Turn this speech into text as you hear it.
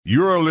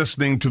You're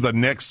listening to the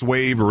Next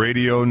Wave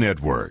Radio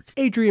Network.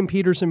 Adrian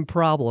Peterson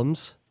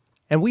Problems,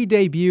 and we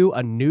debut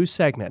a new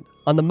segment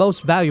on the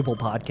most valuable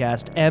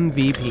podcast,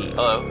 MVP.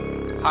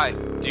 Hello. Hi.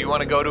 Do you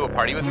want to go to a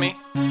party with me?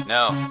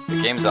 No.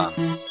 The game's on.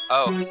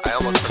 Oh, I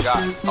almost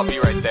forgot. I'll be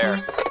right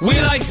there. We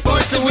like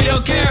sports and we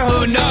don't care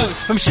who knows.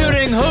 From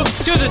shooting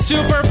hoops to the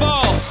Super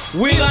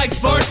Bowl. We like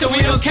sports and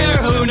we don't care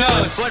who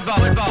knows. Football,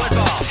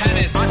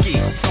 tennis, hockey,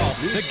 golf.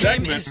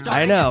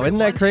 I know, isn't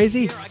that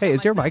crazy? Hey,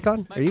 is your mic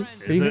on? Are you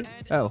here?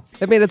 Oh,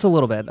 I mean, it's a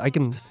little bit. I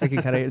can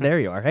kind of. There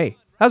you are. Hey,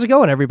 how's it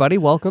going, everybody?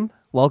 Welcome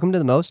to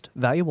the most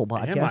valuable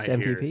podcast,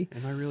 MVP. Here?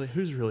 Am I really?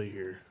 Who's really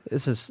here?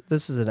 This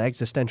is an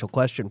existential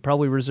question,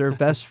 probably reserved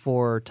best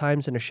for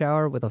times in a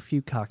shower with a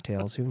few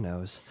cocktails. Who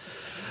knows?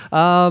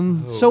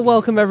 So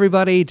welcome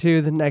everybody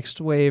to the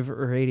Next Wave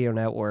Radio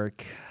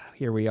Network.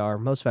 Here we are,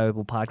 most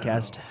valuable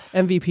podcast,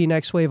 MVP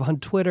Next Wave on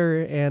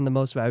Twitter, and the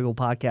most valuable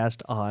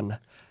podcast on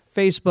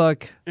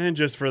Facebook. And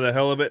just for the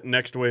hell of it,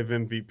 Next Wave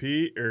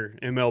MVP or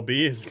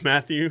MLB is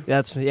Matthew.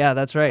 That's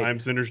right. I'm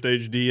Center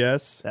Stage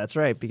DS. That's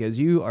right, because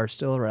you are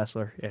still a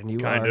wrestler, and you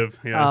kind are, of.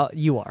 Yeah.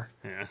 You are.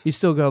 Yeah. You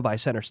still go by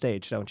Center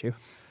Stage, don't you?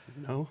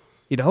 No.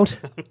 You don't?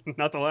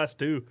 Not the last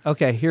two.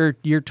 Okay,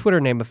 your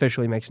Twitter name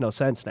officially makes no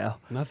sense now.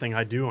 Nothing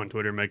I do on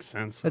Twitter makes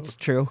sense. So. That's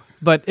true,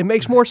 but it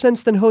makes more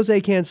sense than Jose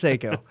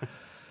Canseco.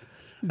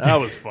 That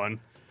was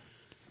fun.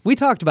 We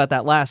talked about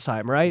that last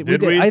time, right?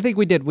 Did we? I think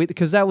we did,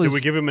 because that was... Did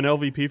we give him an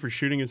LVP for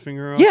shooting his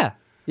finger off? Yeah,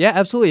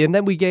 absolutely. And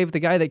then we gave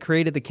the guy that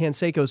created the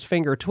Canseco's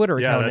finger Twitter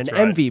account an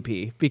right.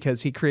 MVP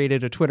because he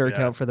created a Twitter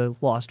account for the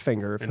lost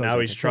finger. And now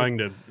he's trying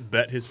to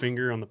bet his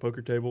finger on the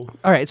poker table.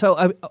 All right,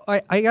 so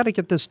I got to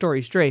get this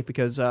story straight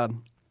because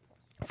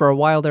for a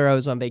while there I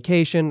was on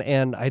vacation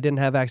and I didn't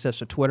have access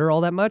to Twitter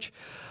all that much.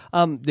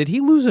 Did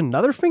he lose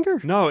another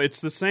finger? No, it's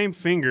the same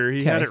finger.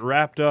 He had it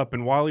wrapped up,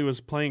 and while he was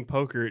playing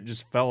poker, it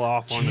just fell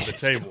off onto the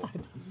table.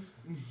 God.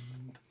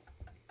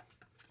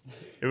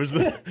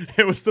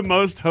 It was the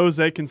most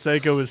Jose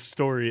Canseco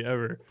story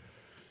ever.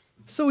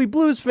 So he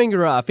blew his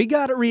finger off. He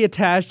got it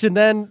reattached, and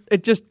then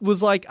it just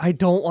was like, I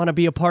don't want to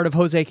be a part of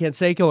Jose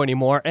Canseco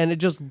anymore, and it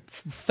just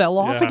fell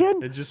off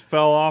again? It just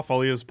fell off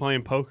while he was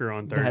playing poker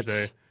on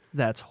Thursday.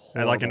 That's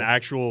horrible. At like an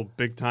actual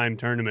big-time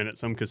tournament at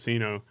some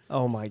casino.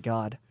 Oh, my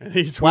God.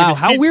 Wow,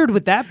 how weird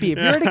would that be? If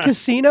you're at a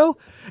casino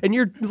and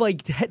you're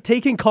like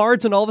taking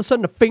cards and all of a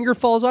sudden a finger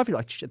falls off, you're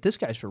like, shit, this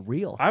guy's for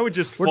real. I would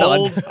just We're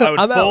fold. done. I would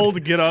I'm fold,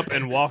 out. get up,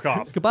 and walk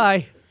off.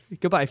 Goodbye.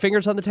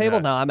 Fingers on the table?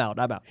 Yeah. No, I'm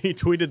out. He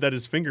tweeted that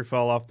his finger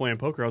fell off playing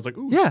poker. I was like,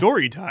 ooh, Yeah.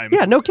 story time.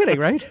 Yeah, no kidding,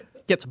 right?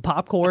 Get some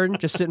popcorn,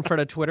 just sit in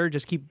front of Twitter,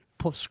 just keep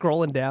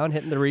scrolling down,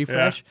 hitting the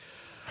refresh.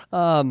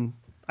 Yeah.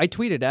 I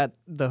tweeted at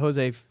the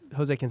Jose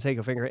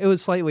Canseco finger. It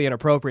was slightly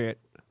inappropriate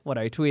what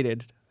I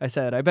tweeted. I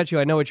said, I bet you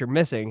I know what you're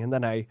missing. And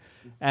then I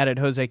added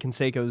Jose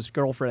Canseco's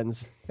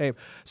girlfriend's name.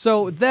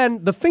 So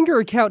then the finger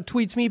account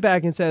tweets me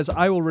back and says,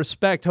 I will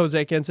respect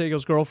Jose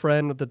Canseco's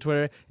girlfriend with the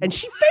Twitter. And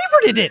she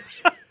favorited it.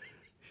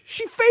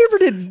 She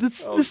favorited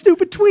the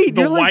stupid tweet.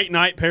 The You're like, White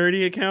Knight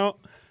parody account?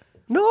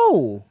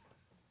 no.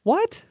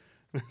 What?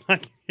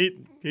 Like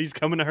he's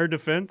coming to her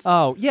defense?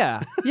 Oh,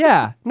 yeah.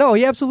 No,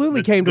 he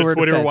absolutely came to her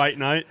Twitter defense. White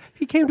Knight?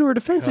 He came to her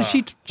defense, and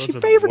she those are the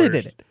favorited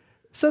worst. it.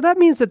 So that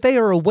means that they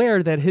are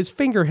aware that his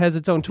finger has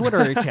its own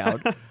Twitter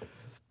account.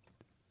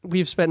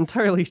 We've spent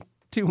entirely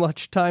too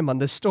much time on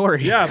this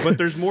story. Yeah, but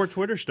there's more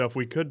Twitter stuff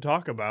we could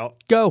talk about.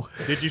 Go.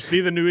 Did you see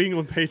the New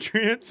England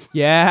Patriots?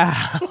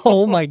 Yeah.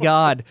 Oh, my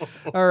God.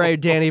 All right,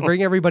 Danny,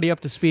 bring everybody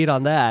up to speed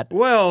on that.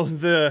 Well,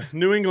 the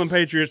New England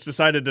Patriots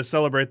decided to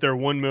celebrate their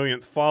 1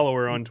 millionth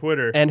follower on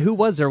Twitter. And who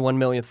was their 1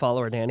 millionth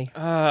follower, Danny?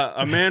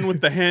 A man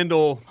with the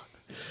handle,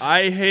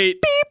 I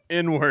hate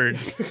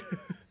N-words.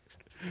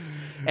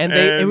 And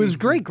it was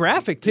great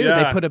graphic, too.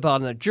 Yeah. They put it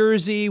on a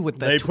jersey with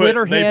the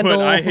Twitter handle.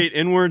 They put I hate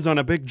N-words on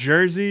a big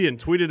jersey and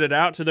tweeted it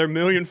out to their 1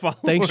 million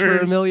followers. Thanks for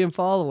 1 million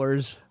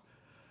followers.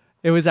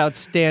 It was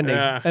outstanding.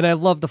 Yeah. And I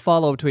love the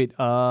follow-up tweet.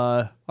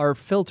 Our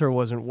filter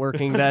wasn't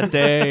working that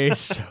day,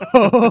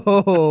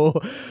 so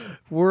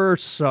we're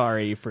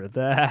sorry for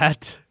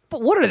that.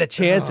 But what are the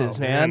chances,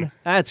 man?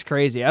 That's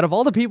crazy. Out of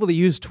all the people that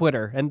use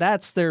Twitter, and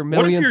that's their 1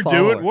 millionth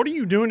follower. What are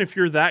you doing if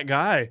you're that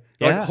guy?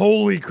 Yeah. Like,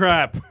 holy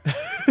crap.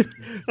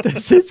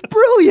 This is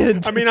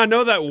brilliant. I mean, I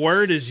know that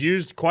word is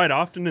used quite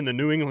often in the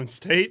New England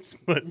states,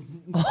 but...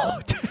 Oh,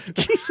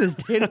 Jesus,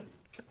 Danny.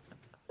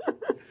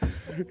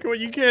 Come on,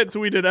 you can't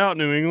tweet it out,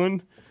 New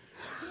England.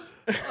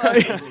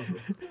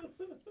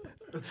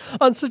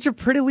 On such a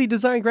prettily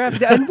designed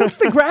graphic. And what's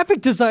the graphic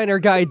designer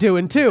guy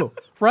doing, too?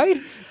 Right?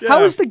 Yeah.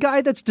 How is the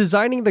guy that's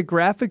designing the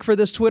graphic for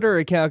this Twitter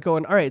account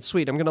going, all right,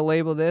 sweet, I'm going to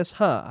label this,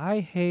 I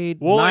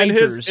hate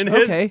Nigers.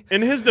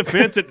 In his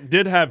defense, it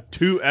did have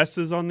 2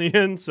 S's on the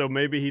end, so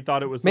maybe he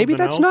thought it was something Maybe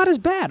that's else. not as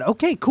bad.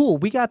 Okay, cool.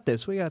 We got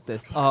this.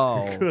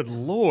 Oh. Good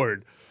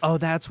Lord. Oh,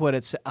 that's what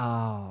it's...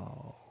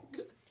 Oh.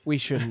 We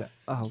shouldn't...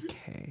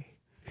 Okay.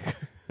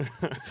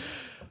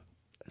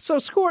 So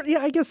score... Yeah,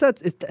 I guess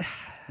that's...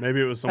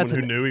 Maybe it was someone That's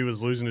who knew he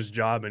was losing his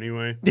job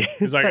anyway.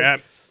 He's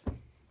like,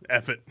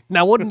 F it.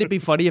 Now, wouldn't it be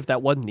funny if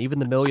that wasn't even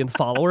the millionth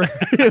follower?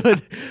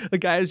 The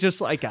guy is just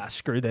like,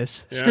 screw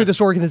this. Screw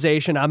this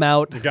organization. I'm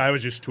out. The guy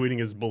was just tweeting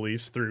his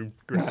beliefs through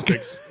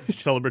graphics,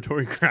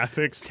 celebratory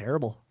graphics.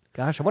 Terrible.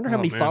 Gosh, I wonder how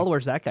many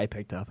followers that guy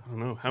picked up. I don't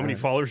know. How many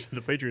followers did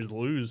the Patriots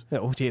lose?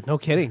 Oh, gee, no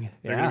kidding.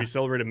 They're going to be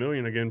celebrating 1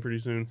 million again pretty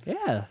soon.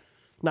 Yeah.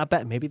 Not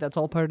bad. Maybe that's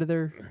all part of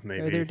their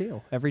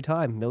deal. Every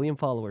time, 1 million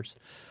followers.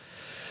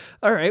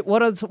 All right.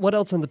 What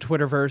else in the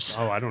Twitterverse?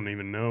 Oh, I don't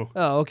even know.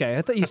 Oh, okay.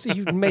 I thought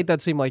you made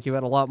that seem like you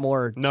had a lot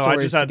more. No, I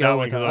just had that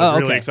one because I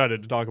was really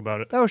excited to talk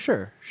about it. Oh,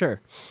 sure.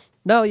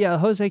 No, yeah.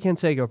 Jose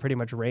Canseco pretty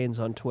much reigns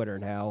on Twitter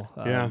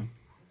now.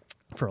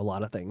 For a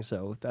lot of things,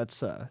 so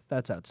that's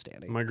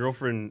outstanding. My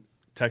girlfriend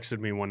texted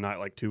me one night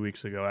like 2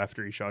 weeks ago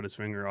after he shot his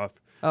finger off.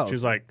 Oh, she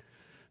was like,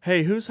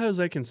 "Hey, who's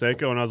Jose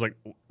Canseco?" And I was like,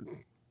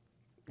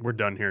 "We're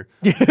done here."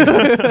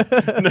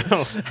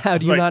 No. How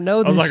do you not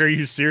know this? I was like, "Are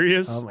you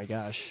serious?" Oh my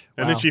gosh.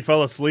 And then she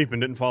fell asleep and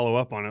didn't follow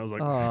up on it. I was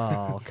like,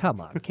 "Oh, come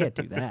on, can't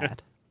do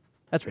that.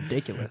 That's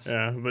ridiculous."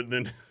 Yeah, but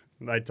then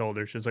I told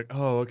her, she's like,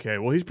 "Oh, okay.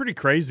 Well, he's pretty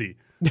crazy."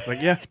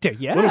 Like, yeah,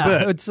 yeah, a little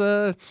bit. It's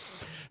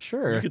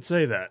sure. You could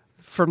say that.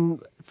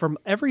 From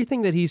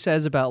everything that he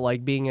says about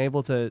like being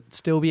able to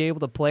still be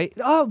able to play.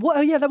 Oh,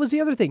 well, yeah, that was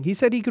the other thing. He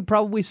said he could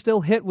probably still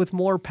hit with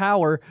more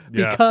power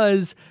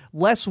because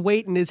less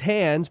weight in his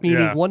hands,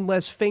 meaning one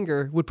less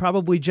finger, would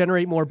probably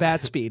generate more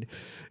bat speed.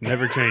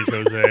 Never change,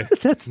 Jose.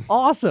 That's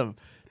awesome.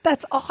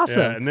 That's awesome.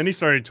 Yeah, and then he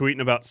started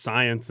tweeting about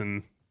science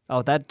and.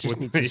 Oh, that just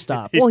needs to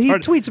stop. He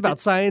tweets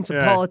about science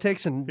and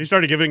politics, and he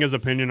started giving his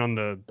opinion on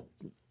the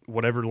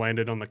whatever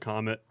landed on the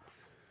comet.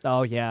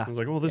 Oh, yeah. I was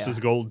like, well, this is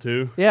gold,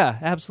 too. Yeah,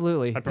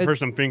 absolutely. I prefer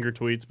some finger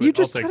tweets, but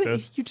I'll take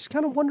this. You just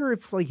kind of wonder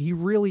if like he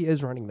really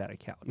is running that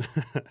account.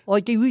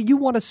 Like, you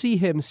want to see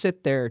him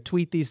sit there,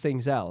 tweet these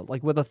things out,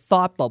 like with a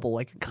thought bubble,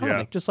 like a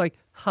comic, just like,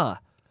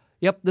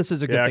 yep, this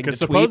is a good thing to tweet.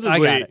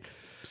 Supposedly, I got it.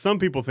 some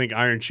people think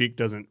Iron Sheik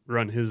doesn't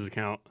run his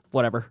account.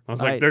 Whatever. I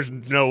was like, there's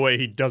no way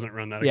he doesn't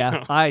run that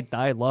account.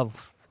 I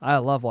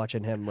love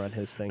watching him run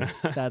his thing.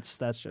 That's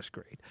just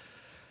great.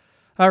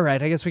 All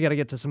right, I guess we got to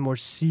get to some more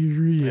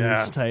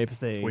serious type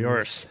things. We are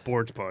a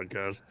sports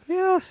podcast.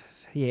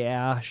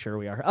 Yeah, sure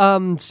we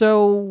are.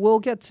 So we'll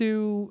get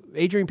to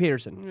Adrian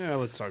Peterson. Yeah,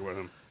 let's talk about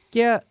him.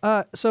 Yeah,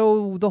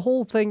 so the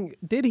whole thing,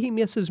 did he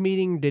miss his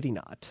meeting? Did he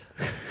not?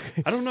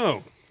 I don't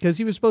know. Because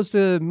he was supposed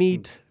to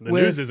meet The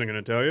news isn't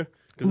going to tell you,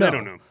 because they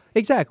don't know.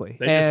 Exactly.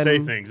 They just say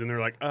things, and they're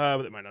like,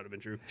 but that might not have been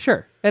true.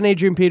 Sure. And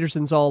Adrian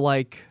Peterson's all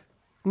like,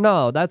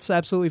 no, that's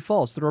absolutely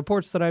false. The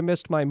reports that I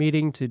missed my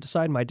meeting to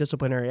decide my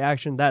disciplinary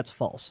action, that's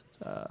false.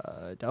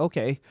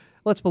 Okay,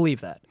 let's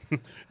believe that.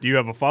 Do you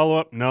have a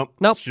follow-up? Nope.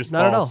 It's just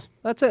not false. at all.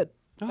 That's it.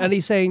 Oh. And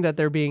he's saying that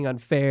they're being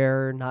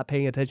unfair, not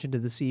paying attention to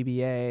the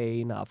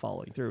CBA, not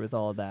following through with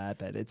all of that.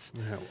 But it's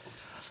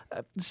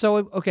so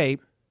okay.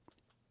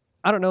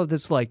 I don't know if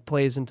this like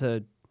plays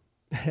into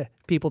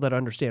people that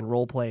understand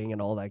role playing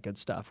and all that good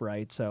stuff,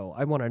 right? So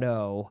I want to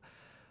know: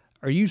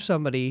 are you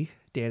somebody,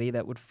 Danny,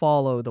 that would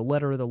follow the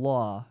letter of the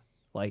law,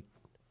 like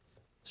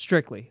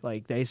strictly?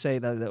 Like they say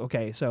that,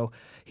 okay, so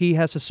he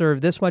has to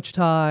serve this much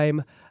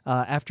time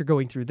after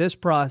going through this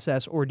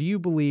process, or do you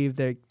believe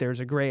that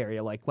there's a gray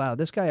area? Like, wow,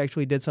 this guy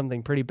actually did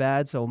something pretty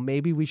bad, so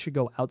maybe we should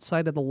go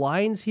outside of the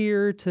lines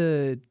here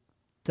to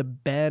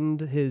bend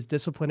his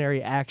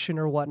disciplinary action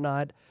or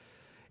whatnot.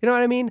 You know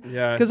what I mean?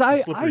 Yeah, because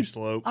it's a slippery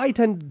slope. I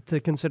tend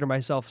to consider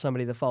myself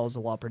somebody that follows the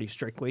law pretty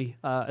strictly,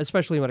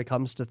 especially when it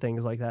comes to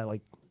things like that,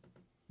 like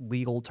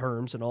legal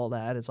terms and all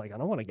that. It's like I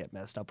don't want to get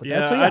messed up with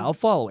that. So I'll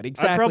follow it.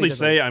 Exactly. I'd probably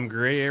say I'm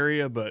gray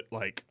area, but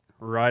like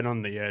right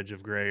on the edge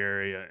of gray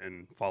area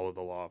and follow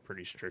the law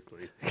pretty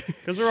strictly.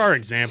 Because there are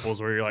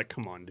examples where you're like,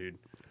 come on, dude.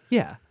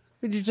 Yeah.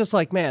 You're just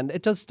like, man,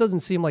 it just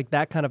doesn't seem like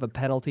that kind of a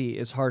penalty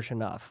is harsh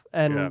enough.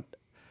 And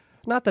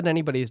not that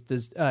anybody's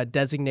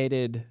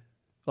designated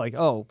like,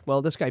 oh,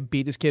 well, this guy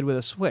beat his kid with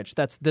a switch.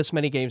 That's this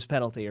many games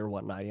penalty or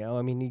whatnot. You know,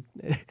 I mean,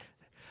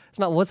 it's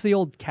not. What's the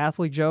old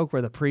Catholic joke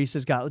where the priest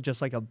has got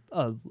just like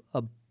a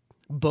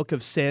book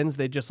of sins?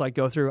 They just like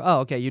go through.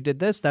 Oh, okay, you did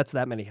this. That's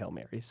that many Hail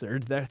Marys, or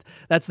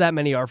that's that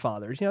many Our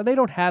Fathers. You know, they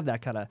don't have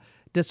that kind of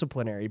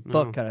disciplinary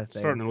book kind of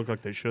thing. Starting to look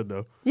like they should,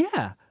 though.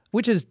 Yeah,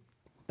 which is.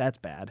 That's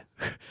bad.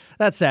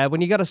 That's sad when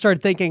you got to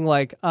start thinking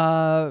like,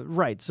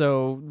 right,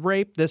 so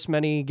rape this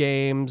many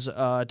games,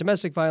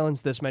 domestic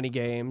violence this many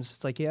games.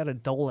 It's like you had to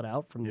dole it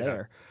out from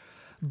there.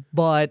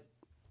 But,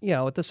 you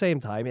know, at the same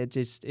time, it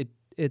just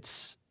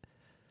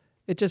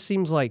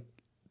seems like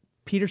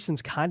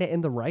Peterson's kind of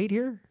in the right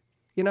here,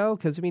 you know,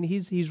 because I mean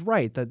he's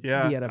right that the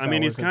NFL I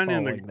mean he's kind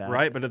of in the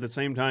right, but at the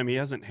same time he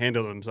hasn't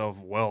handled himself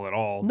well at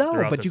all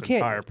throughout this you can't,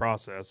 entire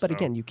process. But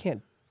again, you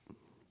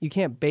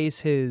can't base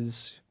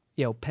his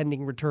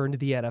pending return to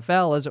the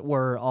NFL, as it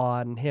were,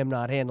 on him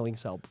not handling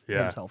himself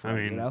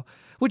right, you know,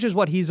 which is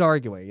what he's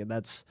arguing, and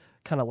that's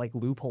kind of like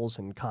loopholes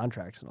in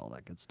contracts and all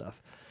that good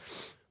stuff.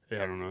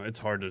 Yeah, I don't know. It's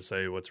hard to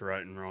say what's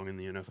right and wrong in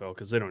the NFL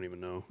because they don't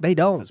even know. They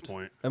don't. At this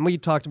point. And we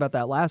talked about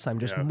that last time,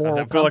 just Yeah. moral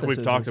I feel like we've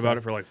compasses talked and about stuff.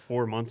 it for like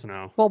 4 months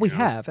now. Well, we you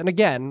know? have. And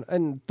again,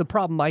 and the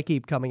problem I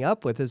keep coming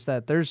up with is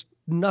that there's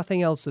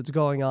nothing else that's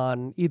going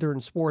on either in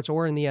sports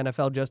or in the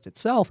NFL just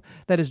itself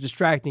that is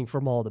distracting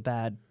from all the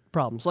bad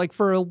problems. Like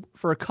for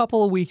a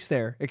couple of weeks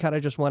there, it kind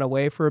of just went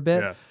away for a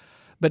bit. Yeah.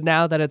 But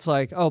now that it's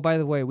like, oh, by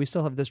the way, we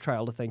still have this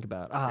trial to think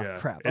about. Yeah.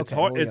 Crap. It's Okay,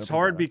 hard. well, we It's gotta bring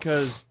hard that up.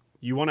 because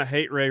you want to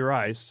hate Ray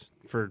Rice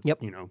for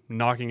Yep.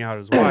 knocking out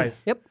his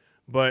wife. Yep.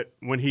 But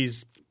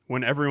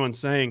when everyone's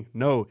saying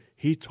no,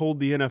 he told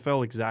the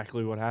NFL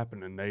exactly what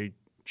happened, and they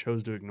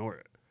chose to ignore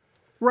it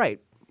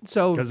Right.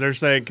 So because they're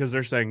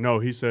saying no.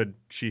 He said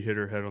she hit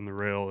her head on the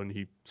rail and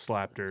he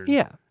slapped her.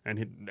 yeah,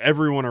 And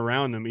everyone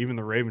around them, even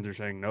the Ravens, are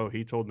saying no.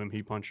 He told them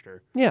he punched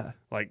her. yeah.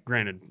 Like,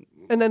 granted,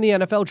 And then the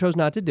NFL chose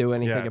not to do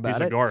anything yeah, about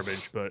piece it. of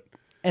garbage, but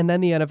And then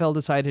the NFL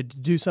decided to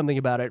do something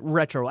about it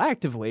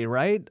retroactively,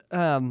 right?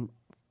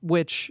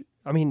 Which,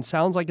 I mean,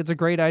 sounds like it's a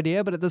great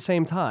idea, but at the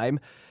same time,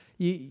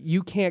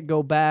 you can't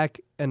go back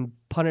and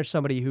punish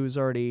somebody who's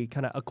already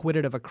kind of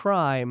acquitted of a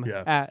crime,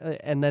 Yeah.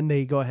 and then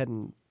they go ahead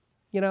and,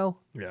 yeah,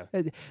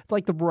 it's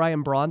like the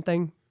Ryan Braun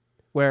thing,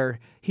 where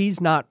he's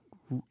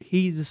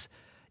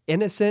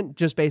innocent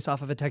just based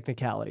off of a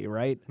technicality,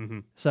 right? Mm-hmm.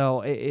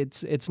 So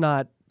it's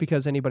not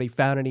because anybody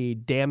found any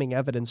damning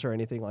evidence or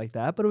anything like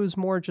that, but it was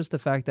more just the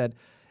fact that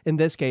in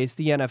this case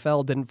the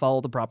NFL didn't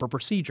follow the proper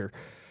procedure,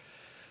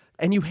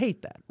 and you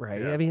hate that,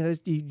 right? Yeah. I mean,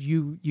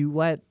 you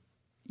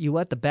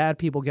let the bad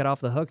people get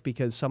off the hook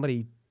because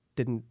somebody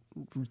didn't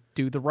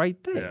do the right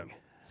thing. yeah.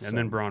 And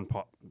then Braun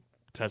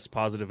tests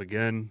positive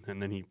again,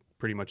 and then he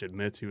pretty much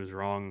admits he was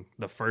wrong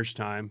the first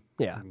time.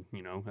 Yeah. And,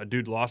 a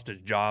dude lost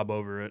his job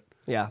over it.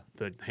 Yeah.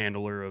 The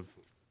handler of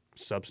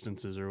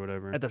substances or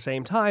whatever. At the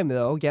same time,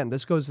 though, again,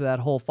 this goes to that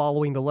whole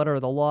following the letter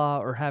of the law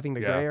or having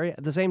the Yeah. gray area.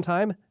 At the same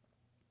time,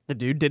 the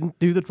dude didn't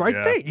do the right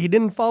Yeah. thing. He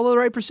didn't follow the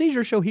right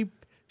procedure, so he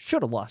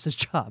should have lost his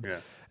job. Yeah.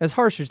 As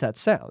harsh as that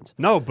sounds.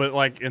 No, but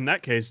like in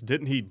that case,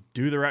 didn't he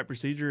do the right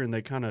procedure? And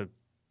they kind of,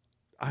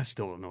 I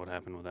still don't know what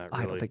happened with that.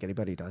 Really. I don't think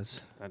anybody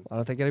does. That- I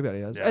don't think anybody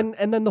does. Yeah.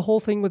 And then the whole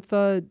thing with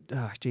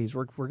geez,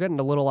 we're getting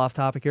a little off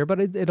topic here, but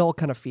it all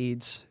kind of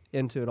feeds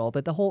into it all.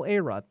 But the whole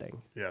A-Rod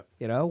thing,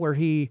 Yeah. where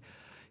he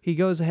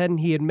goes ahead and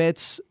he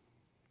admits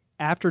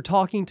after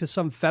talking to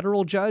some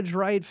federal judge,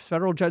 right?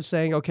 Federal judge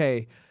saying,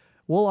 okay,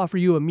 we'll offer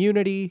you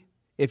immunity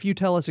if you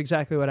tell us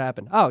exactly what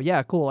happened. Oh,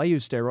 yeah, cool. I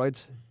used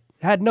steroids.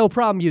 Had no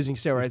problem using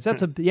steroids.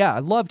 I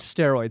loved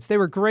steroids. They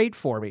were great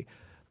for me,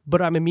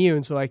 but I'm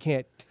immune, so I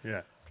can't.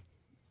 Yeah.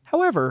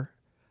 However,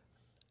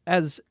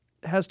 as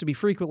has to be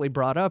frequently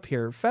brought up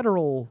here,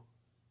 federal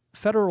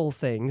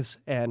things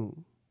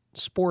and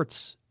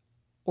sports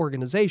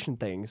organization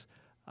things,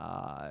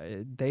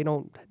 they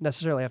don't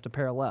necessarily have to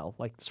parallel.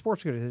 Like the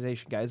sports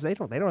organization guys, they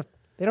don't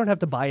have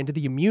to buy into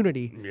the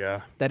immunity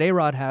Yeah. that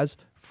A-Rod has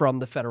from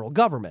the federal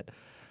government.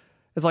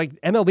 It's like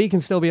MLB can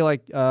still be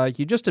like,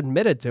 you just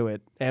admitted to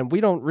it, and we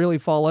don't really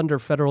fall under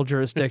federal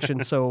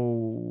jurisdiction, so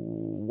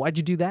why'd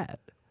you do that?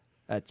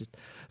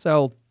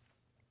 So,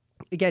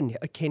 again,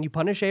 can you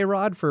punish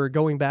A-Rod for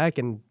going back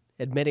and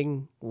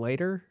admitting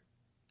later?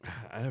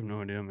 I have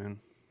no idea, man.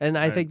 And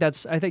I think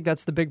that's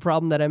the big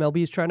problem that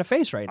MLB is trying to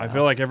face right now. I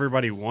feel like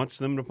everybody wants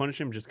them to punish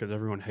him just because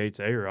everyone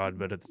hates A-Rod,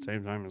 but at the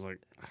same time, it's like,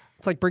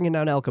 it's like bringing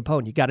down Al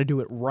Capone. You got to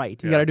do it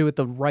right. You Yeah. got to do it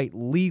the right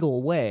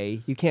legal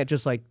way. You can't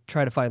just like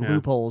try to find Yeah.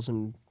 loopholes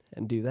and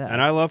do that. and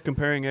I love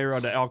comparing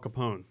A-Rod to Al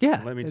Capone.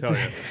 Yeah, Let me it's- tell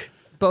you.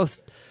 Both,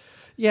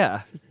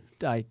 yeah.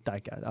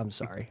 I'm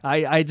sorry.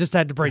 I just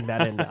had to bring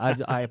that in.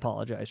 I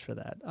apologize for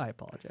that. I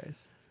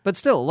apologize. But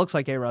still, it looks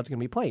like A-Rod's going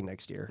to be playing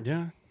next year,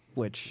 Yeah.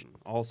 which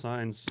All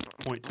signs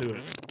point to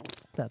it.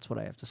 that's what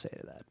I have to say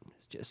to that.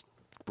 It's just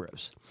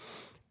gross.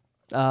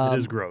 It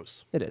is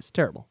gross. It is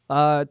terrible.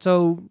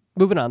 So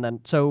moving on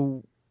then.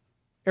 So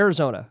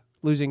Arizona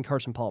losing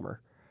Carson Palmer.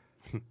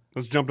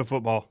 Let's jump to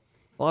football.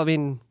 Well, I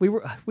mean, we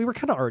were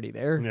kind of already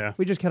there. Yeah.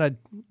 We just kind of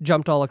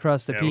jumped all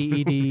across the Yeah.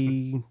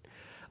 PED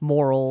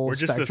moral We're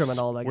just spectrum and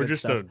all that we're good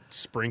just stuff. a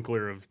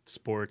sprinkler of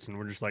sports, and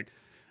we're just like,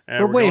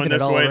 We're we're waving going it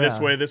this all way, around. this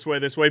way, this way,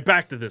 this way,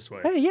 back to this way.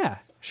 Hey, yeah,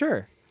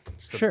 sure.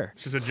 Sure.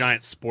 It's just a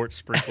giant sports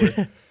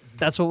sprinkler.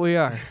 That's what we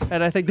are,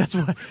 and I think that's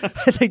what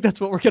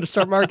we're going to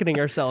start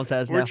marketing ourselves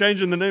as We're now.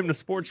 changing the name to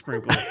sports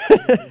sprinkler.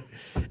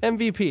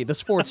 MVP, the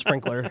sports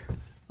sprinkler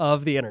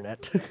of the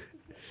internet.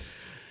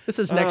 This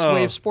is Next Oh.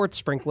 Wave Sports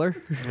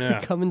Sprinkler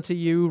Yeah. coming to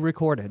you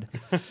recorded.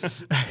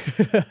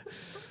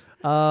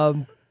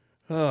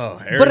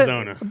 Oh,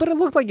 Arizona. But it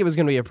looked like it was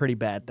going to be a pretty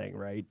bad thing,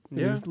 right?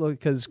 Yeah.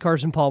 Because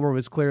Carson Palmer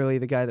was clearly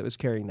the guy that was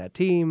carrying that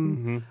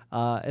team,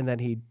 Mm-hmm. and then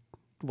he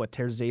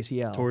tears his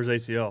ACL. Tore his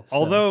ACL.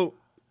 Although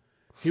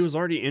he was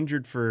already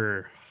injured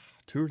for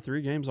 2 or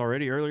 3 games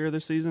already earlier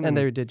this season, and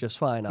they did just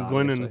fine.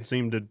 Glennon obviously.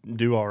 seemed to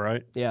do all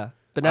right. Yeah,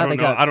 but now they I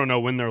got. don't know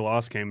when their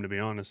loss came, to be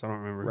honest. I don't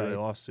remember Right. who they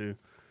lost to.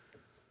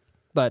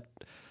 But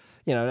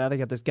now they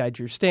got this guy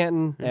Drew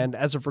Stanton, and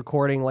as of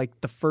recording, like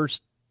the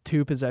first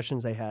 2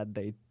 possessions they had,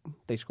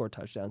 they scored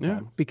touchdowns Yeah.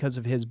 on because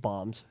of his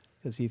bombs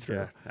because he threw.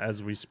 Yeah,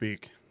 as we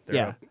speak,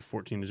 They're Yeah. up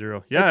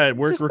 14-0. Yeah,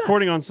 we're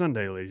recording on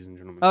Sunday, ladies and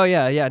gentlemen. Oh,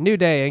 yeah. New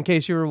day. In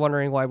case you were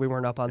wondering why we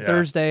weren't up on Yeah.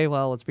 Thursday,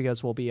 well, it's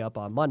because we'll be up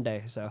on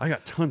Monday. So I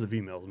got tons of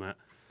emails, Matt.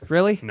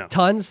 Really? No.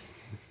 Tons?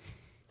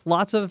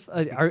 Lots of...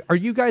 are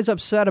you guys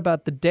upset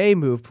about the day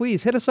move?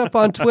 Please hit us up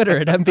on Twitter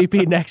at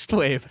MVP Next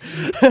Wave.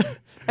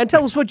 And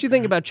tell us what you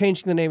think about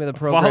changing the name of the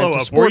program Follow to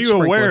up. Sports Were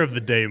you aware Sprinkler. of the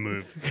day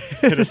move?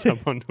 Hit us up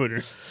on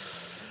Twitter.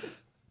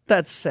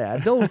 That's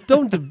sad. Don't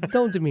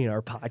demean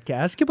our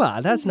podcast. Come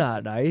on, that's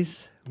not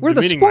nice. We're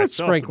the demeaning Sports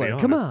myself, to be Sprinkler.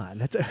 Come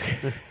honest.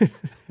 on.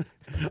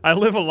 I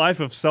live a life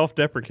of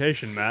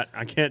self-deprecation, Matt.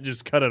 I can't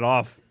just cut it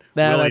off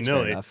That's fair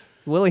willy-nilly. enough.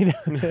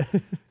 Willy-nilly.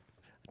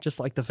 Just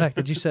like the fact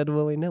that you said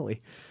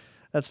willy-nilly.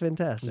 That's This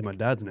fantastic. is my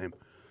dad's name.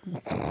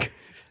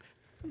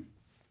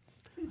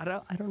 I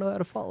don't know how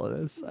to follow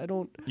this. I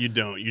don't. You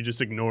don't. You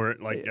just ignore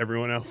it like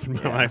everyone else in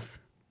my life.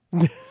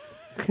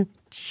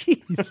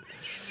 Jeez.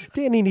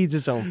 Danny needs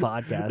his own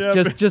podcast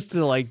Yeah, just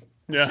to like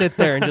Yeah. sit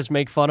there and just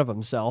make fun of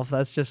himself.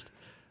 That's just.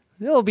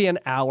 It'll be an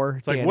hour.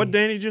 It's like, what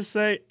Danny just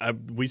say?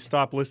 We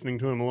stopped listening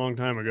to him a long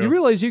time ago. You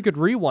realize you could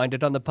rewind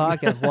it on the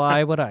podcast.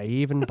 Why would I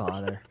even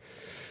bother?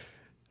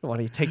 Why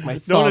do you take my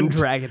thumb,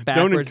 drag it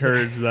backwards? Don't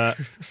encourage that.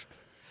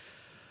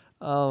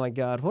 Oh my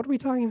God. What are we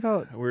talking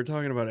about? We were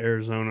talking about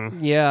Arizona.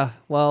 Yeah,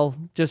 well,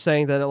 just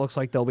saying that it looks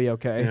like they'll be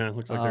okay. Yeah, it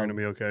looks like they're going to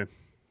be okay.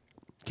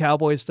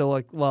 Cowboys still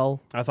like,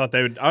 well, I thought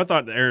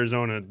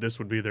Arizona, this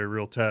would be their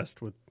real test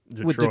with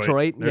Detroit. With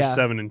Detroit, They're yeah.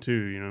 7-2,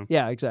 you know.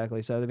 yeah,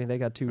 exactly. So, I mean, they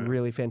got two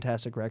really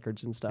fantastic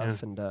records and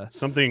stuff. And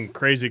Something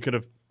crazy could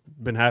have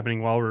been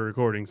happening while we're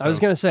recording. So. I was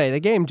going to say, the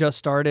game just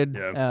started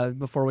Yeah.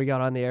 before we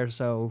got on the air,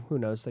 so who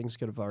knows? Things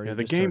could have already Yeah,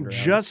 the just game turned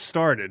around. just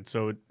started,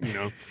 so,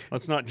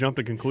 let's not jump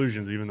to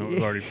conclusions, even though it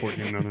was already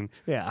 14-0.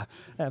 Yeah,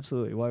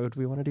 absolutely. Why would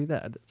we want to do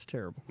that? It's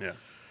terrible. Yeah.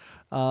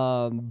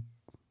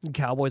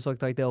 Cowboys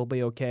look like they'll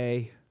be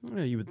okay.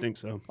 Yeah, you would think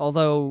so.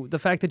 Although the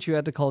fact that you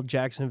had to call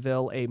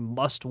Jacksonville a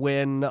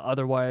must-win,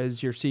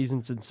 otherwise your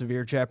season's in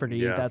severe jeopardy,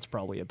 Yeah. that's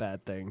probably a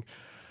bad thing.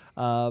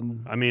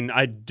 I mean,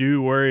 I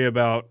do worry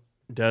about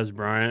Des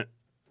Bryant.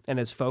 And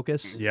his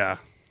focus, Yeah.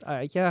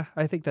 yeah,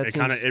 I think that's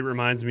It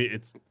reminds me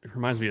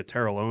of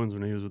Terrell Owens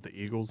when he was with the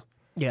Eagles.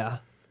 yeah,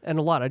 and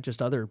a lot of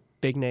just other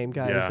big-name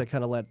guys Yeah. that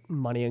kind of let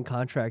money and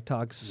contract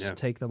talks Yeah.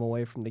 take them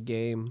away from the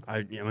game.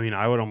 I mean,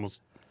 I would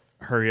almost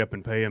hurry up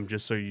and pay him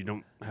just so you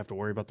don't have to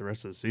worry about the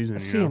rest of the season.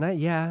 See, and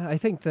I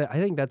think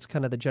that's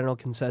kind of the general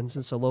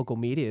consensus of local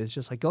media is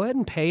just like, go ahead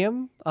and pay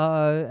him,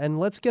 and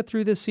let's get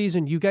through this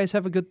season. You guys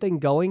have a good thing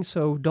going,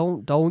 so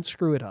don't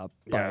screw it up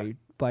Yeah.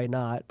 by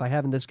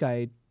having this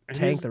guy And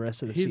tank he's- the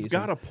rest of the He's season.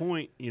 got a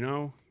point,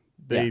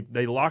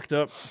 They locked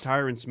up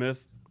Tyron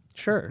Smith.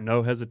 Sure.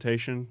 No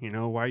hesitation.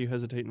 Why are you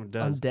hesitating with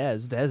On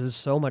Dez? Dez is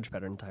so much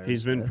better than Tyron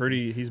He's been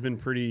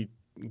Smith. pretty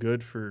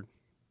good for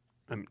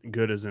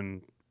good as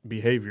in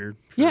behavior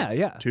for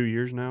Yeah. 2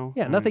 years now.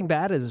 Yeah, I mean, nothing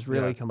bad has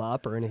really yeah. come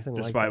up or anything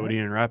like that. despite what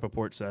Ian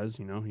Rappaport says,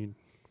 he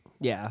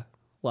Yeah,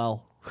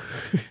 well,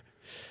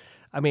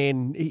 I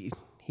mean,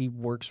 he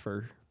works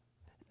for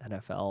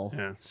NFL,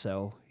 Yeah.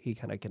 so he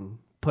kind of can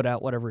put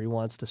out whatever he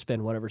wants to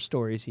spin whatever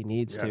stories he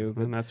needs to.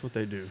 But and that's what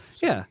they do.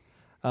 So, yeah,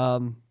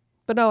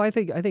 but no, I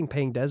think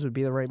paying Dez would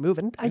be the right move,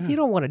 and you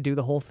don't want to do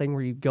the whole thing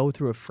where you go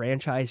through a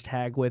franchise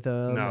tag with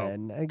him.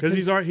 No, because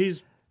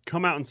he's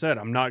come out and said,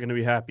 "I'm not going to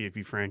be happy if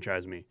you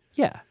franchise me."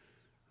 yeah.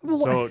 Well,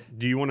 So,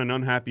 do you want an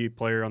unhappy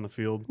player on the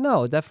field?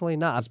 no, definitely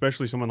not.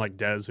 Especially someone like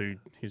Dez, who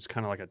he's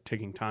kind of like a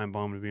ticking time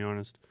bomb, to be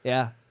honest.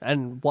 Yeah,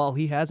 and while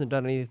he hasn't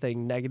done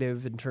anything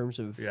negative in terms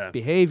of Yeah.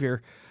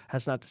 behavior,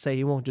 that's not to say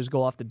he won't just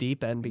go off the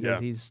deep end because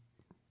Yeah. he's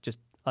just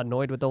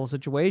annoyed with the whole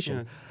situation.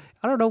 Yeah.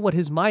 I don't know what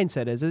his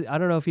mindset is. I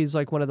don't know if he's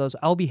like one of those,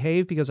 I'll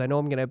behave because I know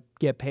I'm going to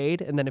get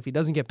paid, and then if he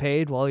doesn't get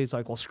paid, well, he's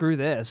like, well, screw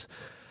this.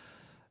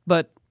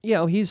 But,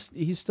 he's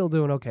still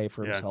doing okay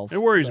for Yeah, himself. it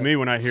worries But me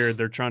when I hear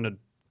they're trying to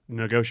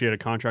negotiate a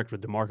contract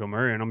with DeMarco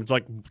Murray, and I'm just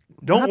like,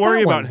 don't not worry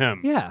that about one.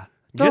 him. Yeah.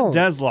 Get Don't.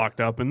 Dez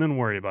locked up, and then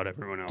worry about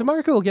everyone else.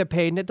 DeMarco will get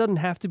paid, and it doesn't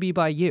have to be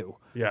by you.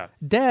 Yeah.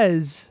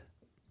 Dez,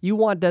 you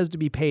want Dez to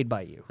be paid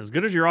by you. As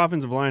good as your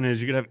offensive line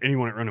is, you could have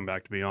anyone at running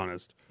back, to be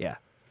honest. Yeah.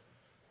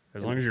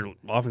 As long as your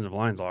offensive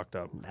line's locked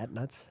up. That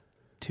nuts.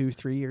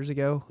 2-3 years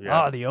ago.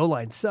 Yeah. Oh, the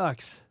O-line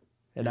sucks.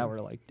 And now we're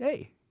like,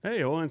 hey.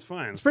 Hey, O-line's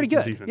fine. It's pretty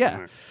good,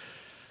 yeah.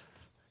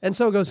 And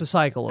so goes the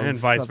cycle of, And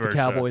vice of the versa.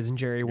 Cowboys and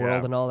Jerry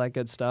World Yeah. and all that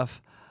good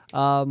stuff.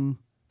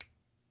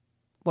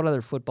 What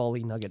other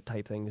football-y nugget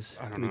type things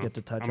I don't do know. we get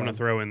to touch I'm on? going to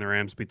throw in the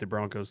Rams beat the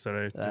Broncos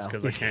today just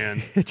because I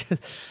can.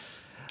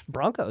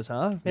 Broncos,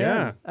 huh?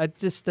 Yeah. That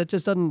just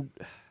doesn't...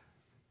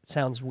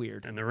 Sounds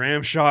weird. And the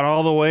Rams shot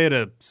all the way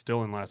to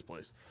still in last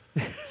place.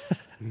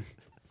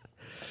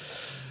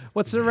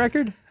 What's the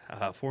record?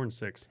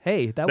 4-6.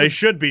 Hey, that They was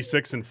should be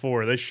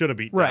 6-4. They should have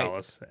beat Right.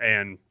 Dallas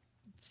and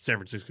San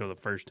Francisco the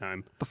first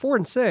time.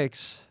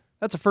 4-6.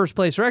 That's a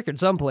first-place record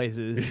some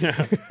places.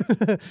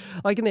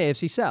 Like in the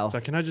AFC South. So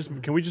can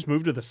we just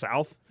move to the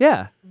South?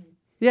 Yeah.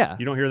 Yeah.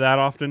 You don't hear that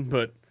often,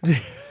 but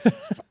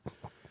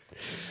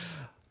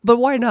But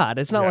why not?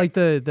 It's not Yeah. like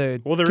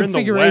the Well, they're in the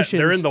west. configurations.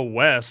 They're in the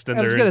west, and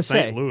I was they're gonna in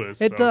St. say,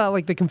 Louis. it's so. not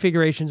like the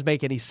configurations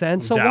make any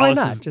sense. So Dallas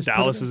why not? Is, Just put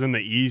Dallas it is in the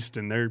east,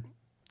 and they're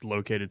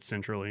located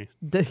centrally.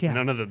 yeah.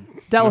 None of the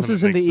Dallas none of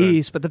is it in the makes sense.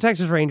 east, but the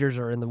Texas Rangers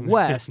are in the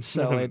west.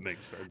 So None of it, it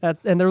makes sense.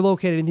 and they're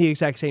located in the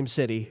exact same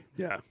city,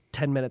 Yeah,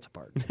 10 minutes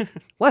apart.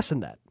 Less than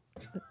that.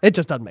 It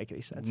just doesn't make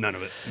any sense. none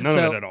of it. None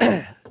of it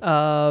at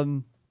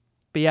all.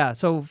 But yeah,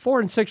 so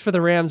 4-6 for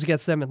the Rams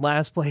gets them in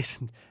last place,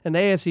 and the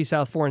AFC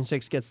South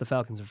 4-6 gets the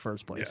Falcons in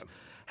first place. Yeah.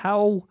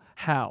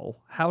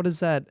 How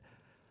does that?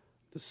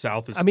 The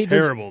South is I mean,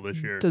 terrible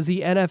this year. Does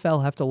the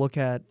NFL have to look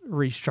at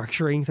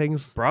restructuring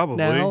things? Probably.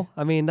 Now.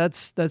 I mean,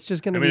 that's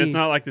just going I to mean, be it's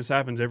not like this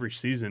happens every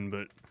season,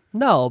 but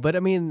no, but I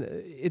mean,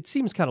 it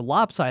seems kind of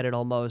lopsided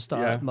almost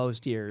Yeah.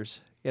 most years.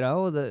 You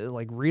know, the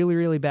like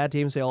really bad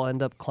teams, they all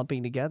end up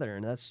clumping together,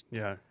 and that's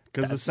yeah,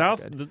 because the That's not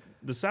South,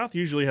 the South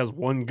usually has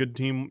one good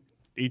team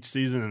each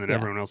season, and then Yeah.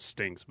 everyone else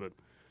stinks. But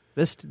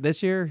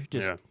this year.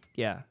 Just Yeah.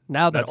 yeah.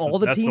 Now that all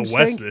the that's teams the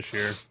West stink, this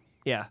year,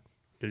 yeah,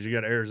 because you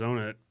got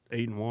Arizona at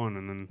 8-1,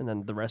 and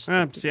then the rest.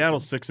 of the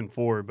Seattle's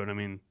 6-4, but I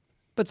mean,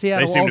 but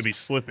Seattle they seem also, to be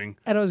slipping.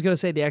 And I was going to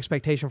say the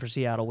expectation for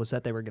Seattle was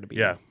that they were going to be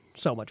Yeah.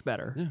 so much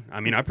better. I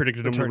mean, I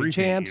predicted them to Returning repeat,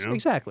 champs, you know?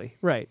 exactly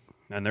right.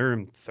 And they're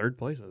in third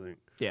place, I think.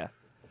 Yeah.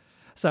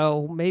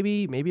 So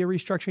maybe a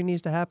restructuring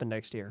needs to happen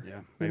next year. Yeah,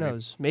 Who maybe.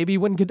 knows? Maybe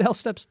when Goodell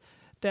steps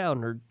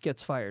down or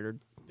gets fired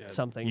or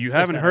something. You if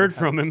haven't that heard ever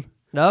from him.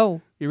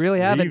 No, you really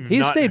haven't. We've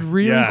He's not- stayed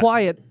really yeah.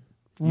 quiet.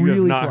 You Really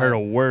have not quiet. heard a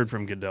word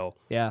from Goodell.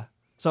 Yeah.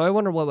 So I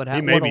wonder what would He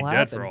happen. may be What'll dead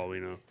happen. for all we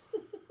know.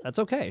 That's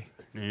okay.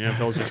 And the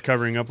NFL's just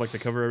covering up like they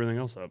cover everything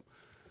else up.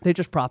 They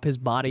just prop his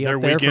body Their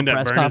up there for weekend at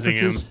press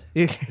Berniesingham.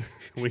 conferences.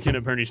 Weekend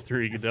at Bernie's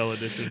 3, Goodell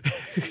edition.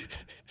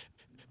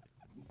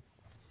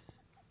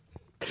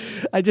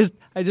 I just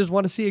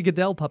want to see a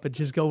Goodell puppet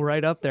just go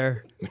right up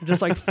there,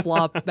 just like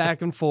flop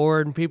back and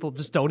forward, and people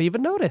just don't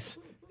even notice.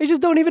 They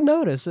just don't even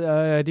notice. Do you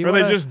Or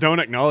wanna... they just don't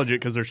acknowledge it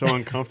because they're so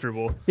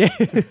uncomfortable. Yeah.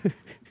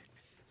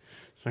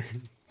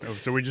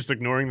 So we're just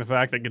ignoring the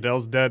fact that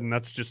Goodell's dead, and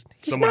that's just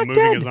He's someone not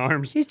moving dead. his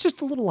arms. He's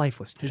just a little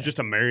lifeless. He's just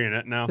a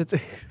marionette now. It's-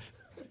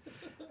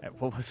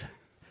 What was-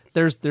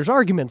 There's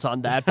arguments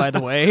on that, by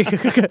the way.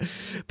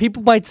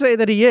 People might say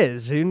that he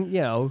is, and,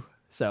 you know.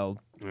 So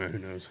Who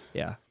knows?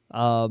 yeah.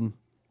 I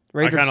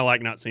Raiders. kind of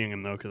like not seeing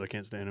him though because I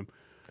can't stand him.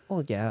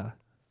 Well, yeah.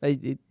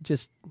 It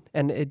just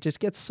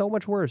gets so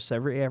much worse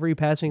every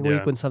passing Yeah.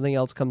 week when something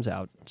else comes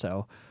out.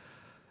 So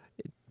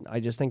I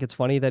just think it's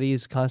funny that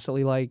he's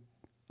constantly like,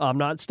 "I'm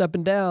not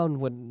stepping down,"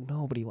 when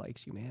nobody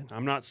likes you, man.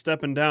 I'm not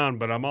stepping down,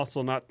 but I'm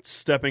also not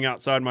stepping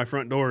outside my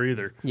front door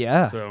either.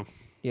 Yeah, So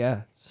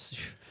yeah.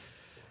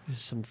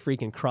 Some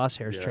freaking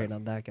crosshairs Yeah. trained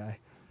on that guy.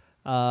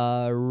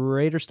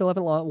 Raiders still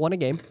haven't won a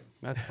game.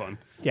 that's fun.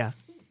 Yeah,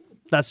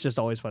 that's just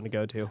always fun to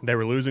go to. They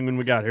were losing when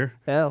we got here.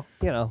 Well,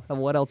 you know, and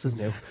what else is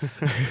new?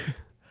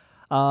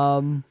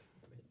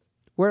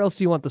 Where else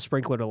do you want the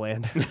sprinkler to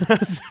land?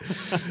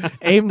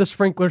 Aim the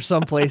sprinkler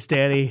someplace,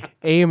 Danny.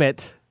 Aim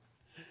it.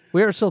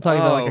 We are still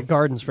talking about like a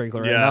garden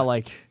sprinkler, right? Yeah. Not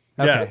like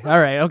okay, Yeah. all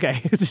right,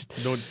 okay. Just-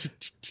 Don't-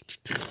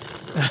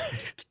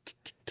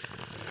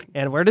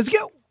 and where does it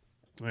go?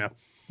 yeah.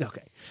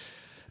 Okay.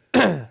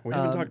 We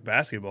haven't talked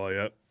basketball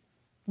yet.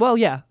 Well,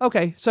 yeah.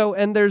 Okay. So,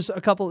 and there's a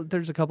couple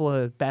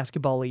of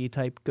basketball-y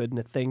type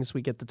good things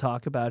we get to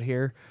talk about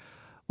here.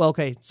 Well,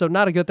 okay. So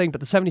not a good thing, but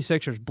the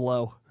 76ers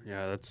blow.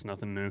 Yeah, that's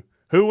nothing new.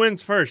 Who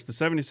wins first, the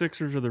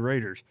 76ers or the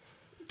Raiders?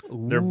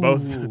 They're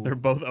both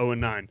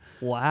 0-9.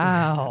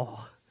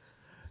 Wow.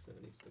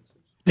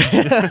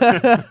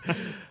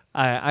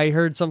 I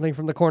heard something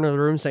from the corner of the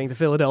room saying the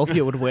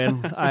Philadelphia would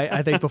win.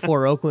 I think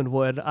before Oakland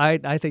would.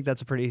 I think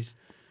that's a pretty.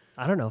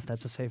 I don't know if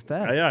that's a safe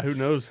bet Yeah, who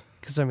knows?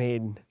 because I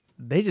mean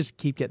they just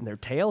keep getting their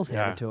tails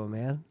handed Yeah. to them,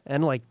 man,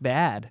 and like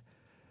bad.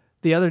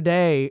 The other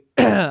day,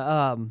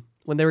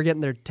 when they were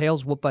getting their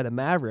tails whooped by the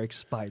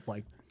Mavericks by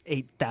like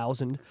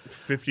 8,000.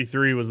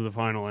 53 was the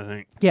final, I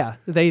think. Yeah,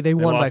 they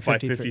won lost by by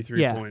 53.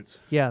 53 yeah. points.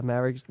 Yeah,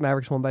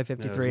 Mavericks won by Yeah, it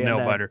was 53. a nail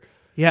and, biter.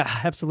 yeah,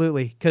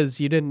 absolutely, because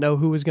you didn't know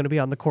who was going to be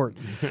on the court.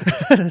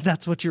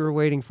 That's what you were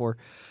waiting for.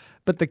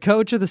 But the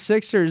coach of the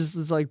Sixers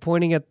is like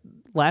pointing at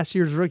last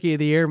year's Rookie of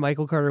the Year,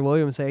 Michael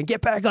Carter-Williams, saying,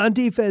 "Get back on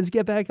defense,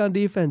 get back on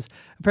defense."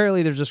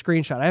 Apparently, there's a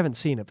screenshot. I haven't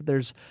seen it, but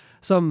there's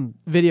some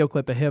video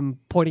clip of him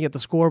pointing at the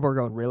scoreboard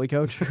going, "Really,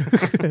 coach?"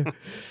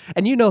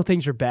 And you know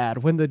things are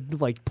bad when the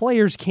like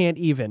players can't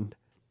even.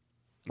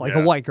 Like a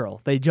Yeah. white girl.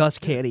 They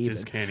just can't even.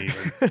 Just can't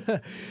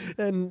even.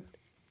 And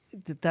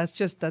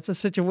that's a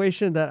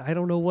situation that I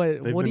don't know what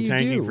They've do been you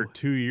tanking do? for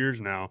 2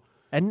 years now.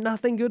 And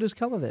nothing good has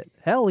come of it.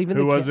 Hell, even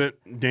Who the was it?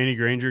 Danny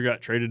Granger got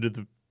traded to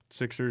the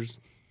Sixers,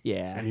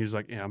 Yeah, and he's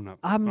like, "Yeah, I'm not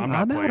I'm not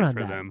out playing on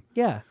for that. them."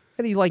 Yeah,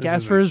 and he like This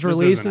asked for his isn't- this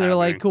release, isn't and they're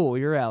like, happening. "Cool,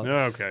 you're out."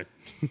 Yeah, okay.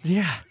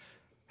 Yeah.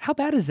 How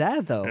bad is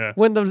that though? Yeah.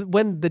 When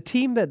the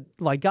team that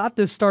like got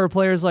this star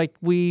player is like,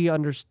 "We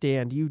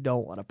understand you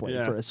don't want to play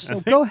Yeah. for us, I so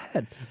think- go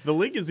ahead." The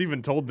league has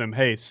even told them,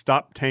 "Hey,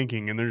 stop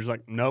tanking," and they're just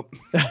like, "Nope,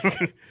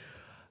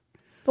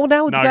 Well,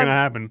 now it's not gotten, gonna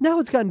happen." Now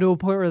it's gotten to a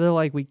point where they're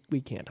like, "We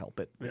can't help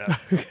it." Yeah.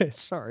 Okay,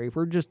 sorry, we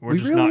We're really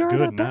just not are good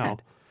that now.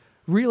 bad.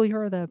 really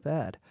are that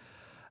bad.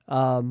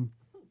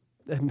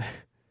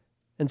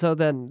 And so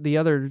then the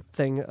other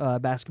thing,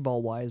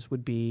 basketball-wise,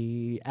 would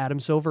be Adam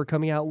Silver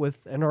coming out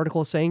with an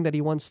article saying that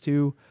he wants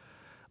to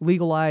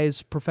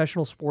legalize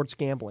professional sports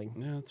gambling.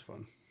 Yeah, that's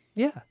fun.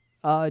 Yeah.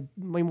 I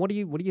mean, what do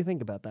you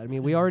think about that? I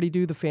mean, we already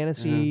do the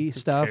fantasy Who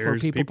stuff where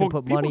cares? people can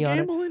put money on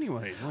it. People gamble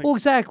anyway. Like, Well,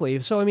 exactly.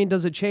 So, I mean,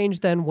 does it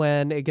change then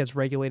when it gets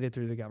regulated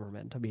through the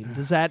government? I mean,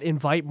 does that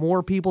invite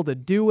more people to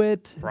do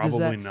it?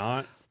 probably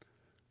not.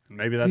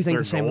 Maybe Do that's you think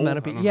their the same goal? amount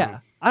of I people? don't know. Yeah.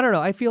 I don't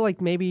know. I feel like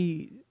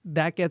maybe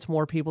that gets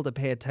more people to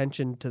pay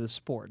attention to the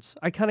sports.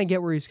 I kind of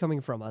get where he's coming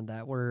from on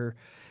that, where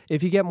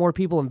if you get more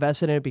people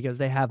invested in it because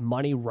they have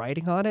money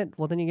riding on it,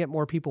 well, then you get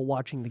more people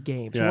watching the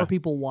games, Yeah. more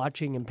people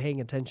watching and paying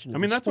attention to I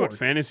mean, the that's sport. what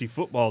fantasy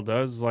football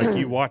does. Like,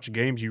 you watch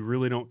games you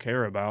really don't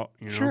care about.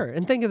 You know? Sure.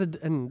 And think of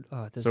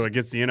this. So it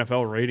gets the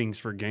NFL ratings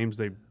for games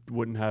they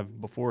wouldn't have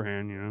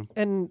beforehand, you know?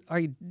 And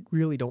I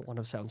really don't want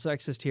to sound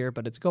sexist here,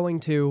 but it's going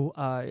to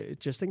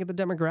just think of the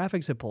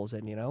demographics it pulls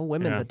in,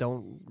 women Yeah. that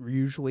don't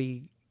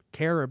usually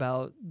care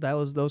about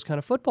those kind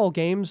of football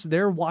games.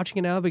 They're watching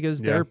it now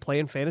because Yeah. they're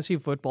playing fantasy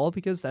football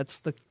because that's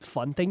the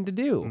fun thing to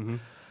do. Mm-hmm.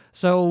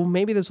 So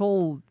maybe this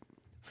whole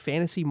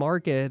fantasy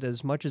market,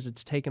 as much as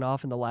it's taken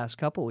off in the last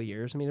couple of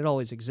years, I mean, it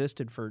always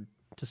existed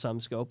to some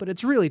scope, but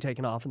it's really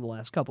taken off in the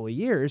last couple of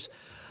years.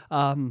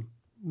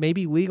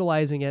 Maybe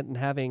legalizing it and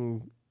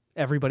having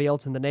everybody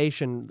else in the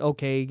nation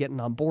getting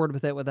on board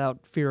with it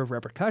without fear of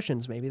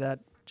repercussions, maybe that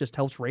just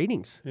helps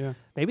ratings. Yeah.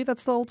 Maybe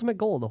that's the ultimate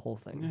goal of the whole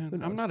thing. Who Yeah,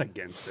 knows? I'm not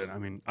against it. I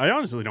mean, I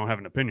honestly don't have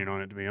an opinion on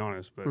it, to be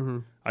honest, but Mm-hmm.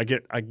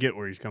 I get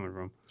where he's coming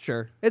from.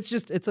 Sure. I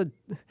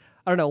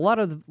don't know. A lot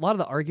of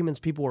the arguments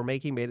people were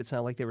making made it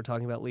sound like they were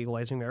talking about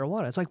legalizing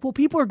marijuana. It's like, well,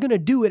 people are going to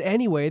do it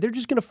anyway. They're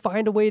just going to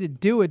find a way to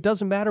do it.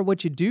 Doesn't matter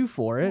what you do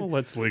for it. Well,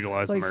 let's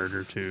legalize Like-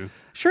 murder, too.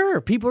 Sure,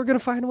 people are going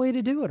to find a way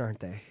to do it, aren't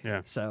they?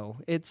 Yeah. So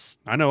it's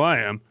I know I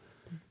am.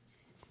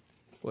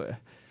 wha-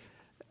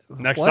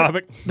 Next What?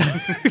 topic.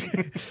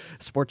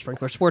 sports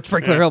sprinkler.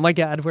 Yeah. Oh my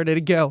God, where did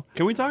it go?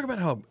 Can we talk about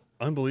how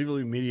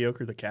unbelievably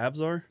mediocre the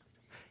Cavs are?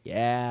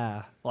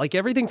 Yeah, like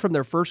everything from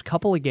their first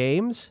couple of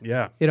games.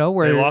 Yeah.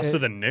 Where They lost to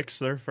the Knicks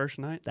their first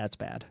night. That's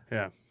bad.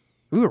 Yeah.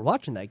 We were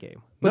watching that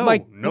game. With No,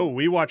 Mike- no,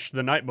 we watched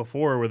the night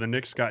before where the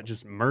Knicks got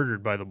just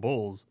murdered by the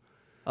Bulls.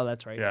 Oh,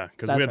 that's right. Yeah,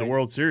 because That's we had right. the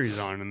World Series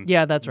on. And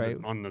Yeah, that's right.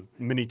 On the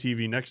mini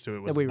TV next to it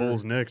was we were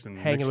Bulls Knicks and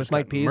hanging Knicks with just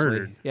Mike got Peasley.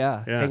 murdered.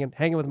 Yeah, Yeah.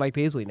 hanging with Mike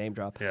Peasley. Name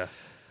drop. Yeah.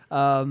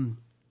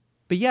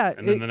 But yeah,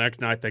 And then the next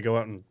night they go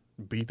out and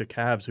beat the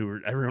Cavs,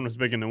 everyone was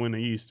picking to win the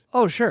East.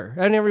 oh sure,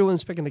 and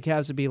everyone's picking the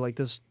Cavs to be like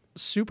this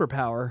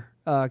superpower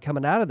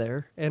coming out of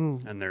there,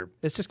 and And they're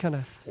it's just kind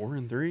of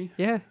 4-3.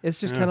 it's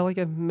just Yeah. kind of like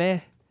a meh.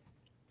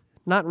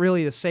 Not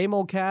really the same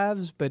old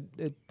Cavs, but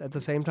at the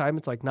same time,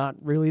 it's like not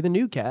really the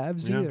new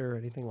Cavs Yeah. either or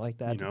anything like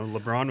that. You know,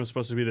 LeBron was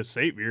supposed to be the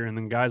savior, and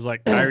then guys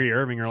like Kyrie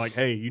Irving are like,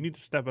 "Hey, you need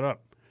to step it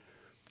up."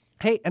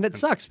 Hey, and it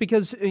sucks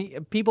because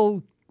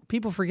people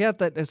forget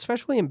that,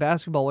 especially in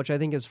basketball, which I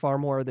think is far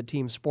more of the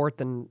team sport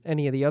than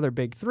any of the other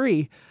big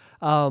three.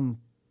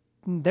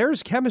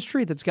 There's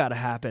chemistry that's got to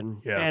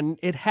happen, Yeah. and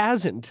it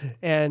hasn't,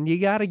 and you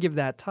got to give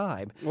that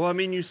time. Well, I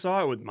mean, you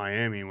saw it with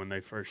Miami when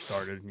they first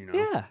started. You know,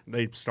 Yeah.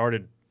 they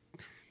started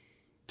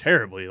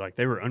terribly. Like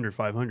they were under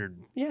 500,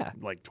 Yeah,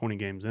 like 20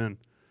 games in.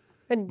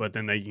 and But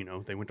then they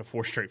went to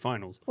 4 straight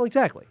finals. well,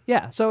 exactly.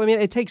 Yeah, so I mean,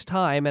 it takes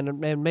time, and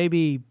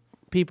maybe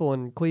people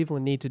in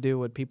Cleveland need to do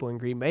what people in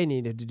Green Bay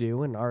needed to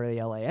do and are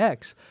the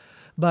LAX,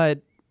 but.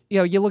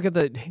 You look at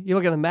the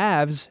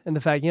Mavs and the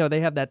fact they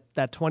have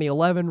that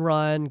 2011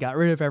 run, got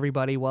rid of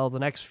everybody. Well, the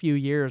next few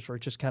years were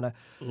just kind of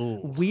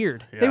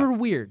weird. They yeah. were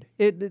weird.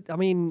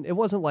 It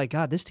wasn't like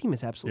God, this team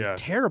is absolutely Yeah.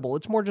 terrible.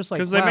 It's more just like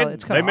Because wow, they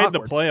it's kind made of the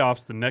awkward.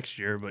 playoffs the next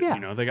year, but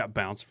Yeah. they got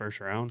bounced first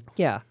round.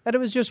 Yeah, and it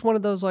was just one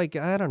of those like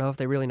I don't know if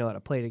they really know how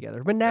to play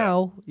together. But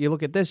now you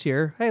look at this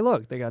year. Hey,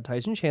 look, they got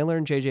Tyson Chandler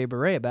and JJ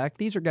Barea back.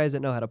 These are guys that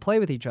know how to play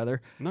with each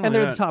other, Not and only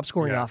they're that, the top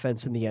scoring yeah.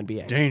 offense in the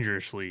NBA.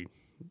 Dangerously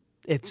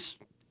It's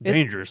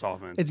dangerous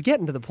offense. it's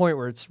getting to the point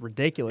where it's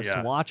ridiculous yeah.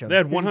 to watch them. They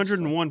had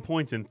 101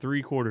 points in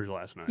 3 quarters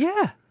last night.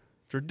 Yeah.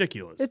 It's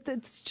ridiculous.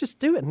 It's just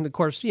do it. And of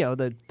course,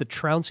 the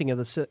trouncing of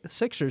the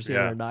Sixers the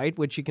Yeah. other night,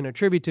 which you can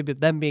attribute to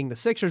them being the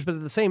Sixers, but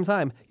at the same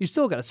time, you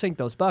still got to sink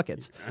those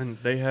buckets. And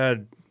they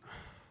had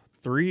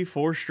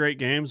 3-4 straight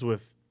games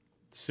with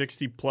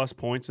 60-plus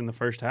points in the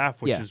first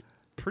half, which Yeah. is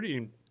pretty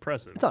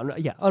impressive. It's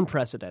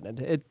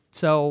unprecedented.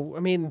 So, I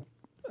mean,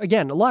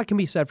 again, a lot can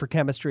be said for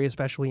chemistry,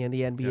 especially in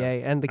the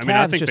NBA, and the Cavs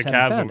I think just the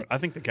haven't Cavs. found it. I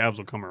think the Cavs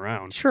will come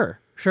around. Sure,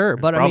 It's but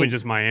probably I mean,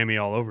 just Miami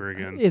all over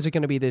again. is it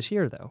going to be this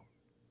year though?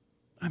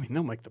 I mean,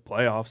 they'll make the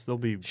playoffs. They'll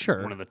be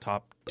Sure. one of the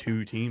top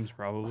 2 teams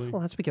probably.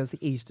 Well, that's because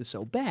the East is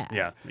so bad.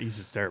 Yeah, the East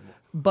is terrible.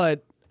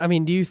 But I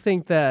mean, do you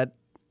think that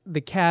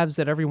the Cavs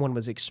that everyone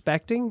was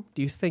expecting,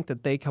 do you think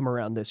that they come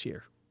around this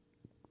year,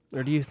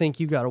 or do you think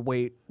you got to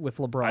wait with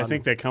LeBron? I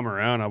think they come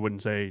around. I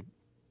wouldn't say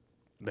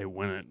they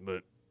win it,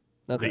 but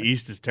Okay. the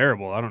East is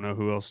terrible. I don't know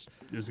who else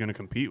is going to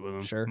compete with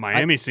them. Sure.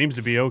 Miami seems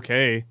to be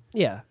okay.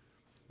 Yeah.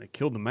 They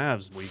killed the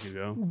Mavs a week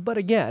ago. But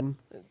again,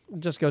 it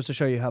just goes to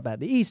show you how bad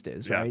the East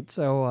is, Yeah. right?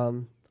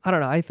 So I don't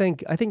know. I think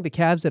the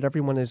Cavs that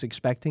everyone is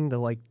expecting to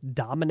like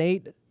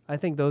dominate. I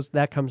think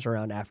that comes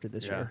around after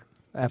this Yeah. year,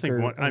 I after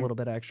think a little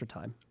bit of extra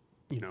time.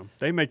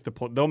 They make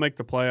they'll make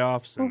the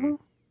playoffs and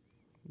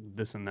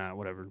this and that,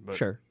 whatever. But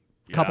Sure,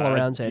 yeah, couple of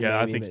rounds in. Yeah,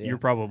 I maybe, think but you're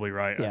probably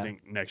right. Yeah. I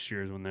think next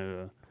year is when they.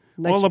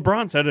 Next Well, year-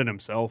 LeBron said it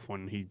himself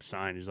when he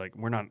signed. He's like,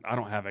 I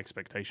don't have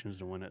expectations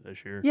to win it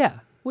this year. Yeah,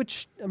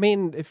 which I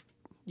mean,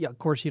 of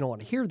course you don't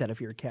want to hear that if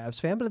you're a Cavs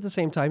fan, but at the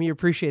same time you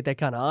appreciate that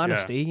kind of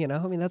honesty. You know,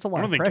 I mean that's a lot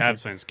I don't of think pressure.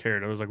 Cavs fans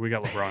cared. It was like, we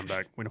got LeBron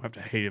back. We don't have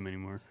to hate him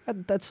anymore.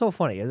 That's so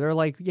funny. They're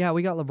like, yeah,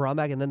 we got LeBron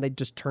back, and then they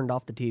just turned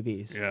off the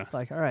TVs. Yeah.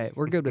 Like, all right,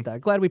 we're good with that.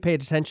 Glad we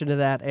paid attention to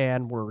that,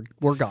 and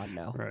we're gone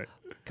now. Right.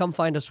 Come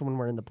find us when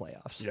we're in the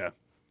playoffs. Yeah.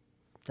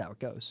 That's how it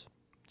goes.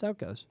 That's how it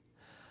goes.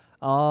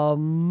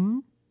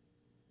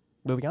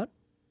 Moving on.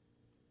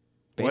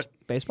 What?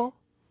 Baseball?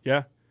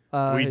 Yeah.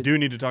 Uh, We do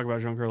need to talk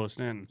about Giancarlo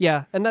Stanton.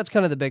 Yeah, and that's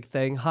kind of the big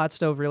thing. Hot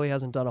Stove really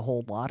hasn't done a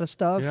whole lot of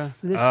stuff. Yeah.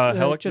 This,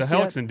 The just yet.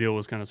 Hellickson deal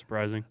was kind of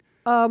surprising.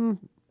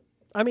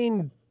 I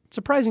mean,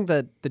 surprising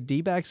that the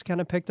D-backs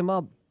kind of picked him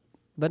up,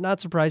 but not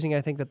surprising,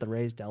 I think, that the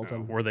Rays dealt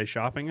him. Were they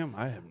shopping him?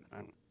 I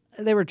don't.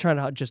 They were trying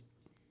to just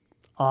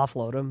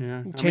offload him.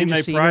 Yeah. Change I mean, of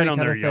they scenery pride on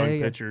kind their of young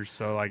thing. pitchers,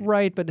 so like.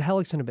 Right, but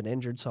Hellickson had been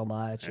injured so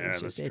much. Yeah,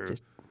 It that's true.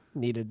 just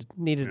needed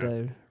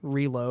to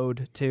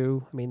reload,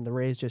 too. I mean, the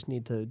Rays just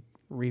need to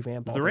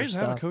revamp all Do the their Rays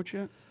stuff. have a coach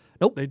yet?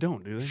 Nope. They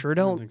don't, do they? Sure I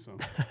don't. think so.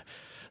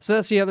 So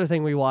that's the other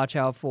thing we watch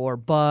out for.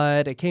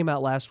 But it came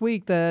out last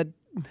week that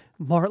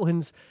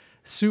Marlins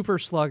super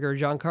slugger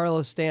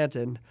Giancarlo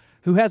Stanton,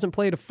 who hasn't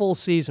played a full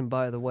season,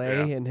 by the way,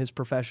 Yeah. in his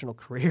professional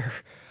career,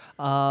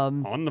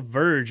 On the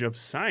verge of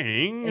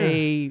signing.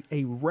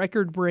 a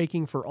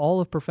record-breaking for all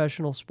of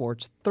professional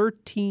sports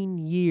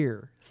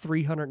 13-year,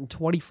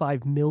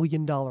 $325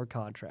 million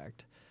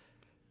contract,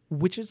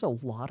 which is a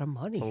lot of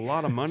money. It's a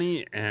lot of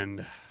money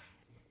and,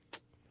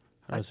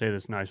 how do I say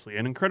this nicely,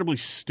 an incredibly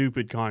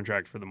stupid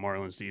contract for the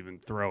Marlins to even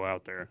throw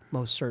out there.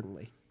 Most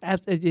certainly.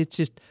 It's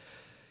just,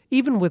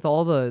 even with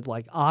all the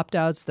like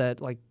opt-outs that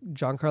like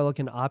Giancarlo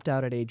can opt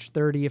out at age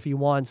 30 if he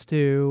wants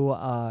to,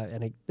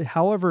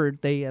 however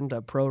they end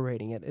up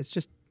prorating it, it's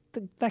just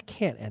that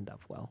can't end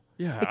up well.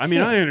 Yeah, It I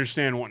mean, I can't.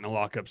 understand wanting to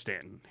lock up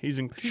Stanton.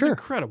 He's Sure.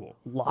 incredible.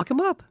 Lock him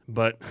up.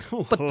 But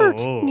But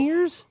 13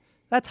 years?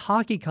 That's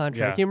hockey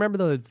contract. Yeah. You remember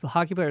the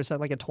hockey player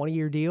signed like a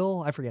 20-year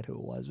deal? I forget who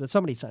it was, but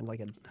somebody signed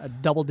like a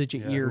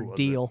double-digit Yeah, year who was it?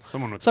 deal.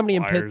 Someone with the somebody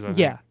Flyers, I think.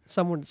 yeah,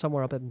 someone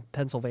somewhere up in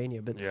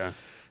Pennsylvania. But Yeah.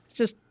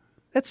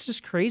 that's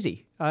just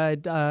crazy.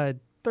 13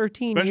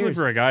 Especially years.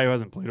 for a guy who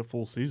hasn't played a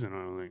full season, I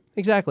don't think.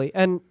 Exactly.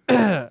 And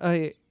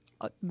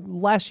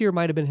last year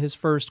might have been his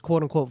first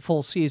quote-unquote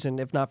full season,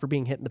 if not for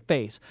being hit in the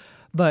face.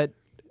 But,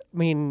 I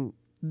mean,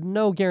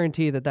 no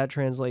guarantee that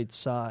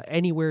translates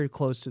anywhere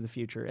close to the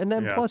future. And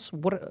then Yeah. plus,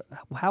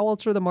 how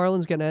else are the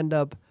Marlins going to end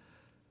up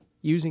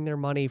using their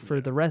money for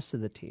the rest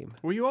of the team?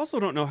 Well, you also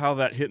don't know how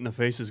that hit in the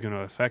face is going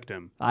to affect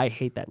him. I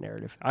hate that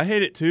narrative. I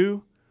hate it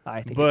too.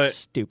 I think But- it's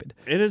stupid.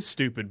 It is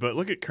stupid, but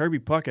look at Kirby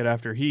Puckett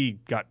after he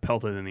got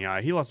pelted in the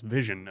eye. He lost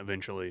vision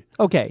eventually.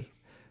 Okay.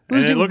 And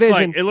Losing it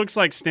vision. looks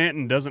like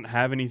Stanton doesn't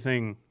have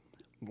anything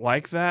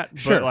like that.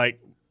 Sure. But like,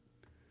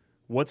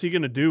 what's he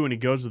gonna do when he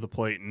goes to the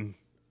plate and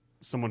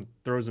someone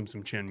throws him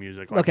some chin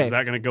music? Like, Okay. is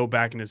that gonna go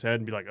back in his head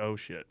and be like, oh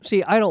shit?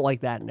 See, I don't like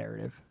that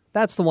narrative.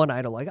 That's the one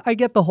I don't like. I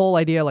get the whole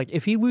idea, like,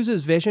 if he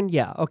loses vision,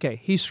 yeah, okay,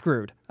 he's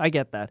screwed. I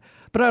get that.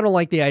 But I don't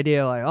like the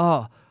idea, like,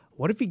 oh,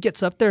 what if he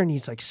gets up there and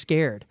he's, like,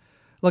 scared?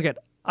 Look,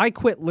 I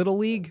quit Little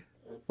League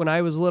when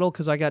I was little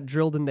because I got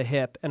drilled in the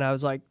hip, and I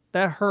was like,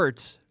 that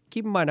hurts.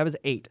 Keep in mind, I was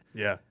 8,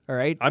 Yeah. all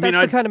right? I mean,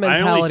 That's the kind of I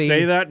mentality. only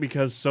say that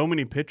because so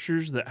many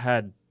pitchers that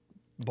had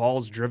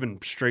balls driven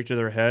straight to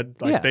their head,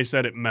 like Yeah. they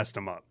said it messed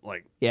them up.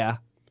 Like, Yeah.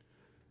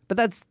 But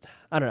that's,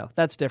 I don't know,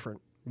 that's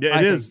different. yeah, I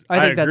it think- is. I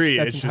think that's agree.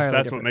 entirely It's just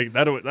that's different.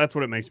 that's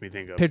what it makes me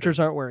think of. Pitchers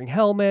aren't wearing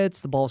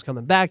helmets. The ball's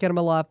coming back at them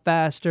a lot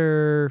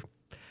faster.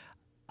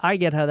 I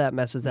get how that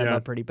messes them Yeah.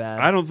 up pretty bad.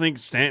 I don't think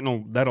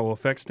that'll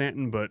affect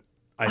Stanton, but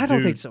I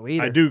don't think so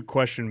either. I do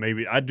question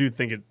maybe. I do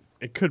think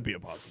it could be a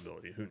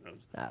possibility. Who knows?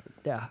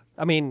 Yeah.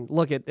 I mean,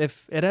 look,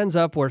 if it ends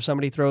up where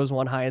somebody throws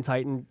one high and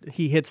tight and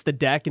he hits the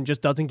deck and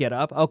just doesn't get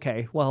up,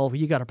 okay, well,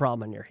 you got a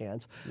problem on your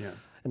hands. Yeah.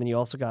 And then you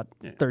also got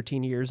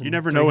 13 years. You And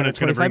never know when it's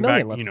going to bring $325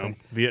 back, million left to play.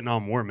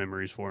 Vietnam War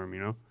memories for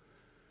him.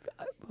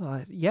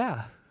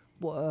 Yeah.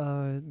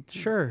 Well,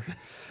 sure.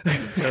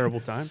 Terrible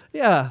time.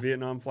 Yeah.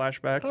 Vietnam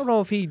flashbacks. I don't know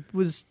if he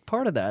was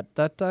part of that.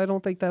 I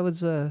don't think that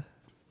was. Are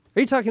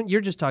you talking?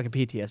 You're just talking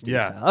PTSD.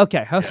 Yeah. Style.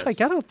 Okay. I was Yes. like,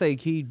 I don't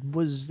think he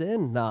was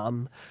in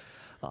Nam.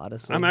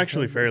 Honestly, I'm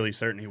actually fairly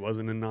certain he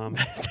wasn't in Nam.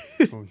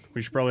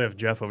 We should probably have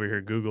Jeff over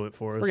here Google it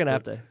for us. We're gonna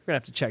but-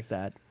 have to check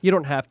that. You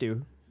don't have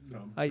to. No,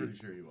 I'm I- pretty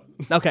sure he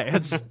wasn't. Okay.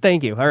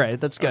 Thank you. All right.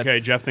 That's good. Okay,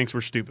 Jeff thinks we're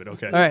stupid.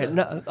 Okay. All right.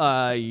 No,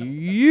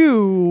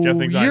 Jeff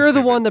thinks I'm you're the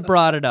stupid. one that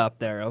brought it up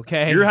there.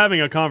 Okay. You're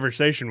having a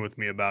conversation with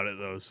me about it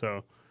though,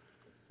 so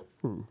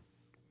you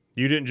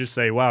didn't just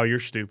say, "Wow, you're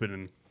stupid,"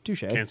 and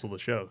Touche. cancel the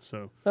show.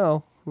 So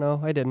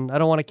No, I didn't. I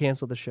don't want to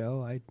cancel the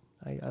show.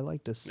 I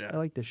like this. Yeah. I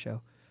like this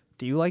show.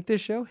 Do you like this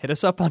show? Hit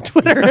us up on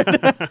Twitter.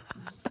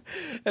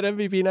 At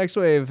MVP Next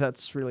Wave,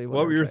 that's really what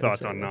What I'm were your trying to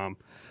thoughts say. on Nom?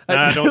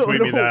 Don't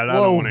tweet me that. I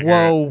Whoa, don't want to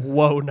hear it.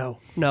 whoa,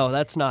 no,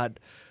 that's not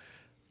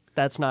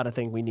a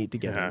thing we need to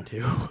get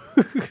into.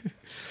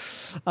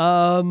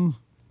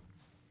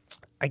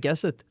 I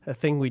guess a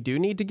thing we do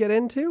need to get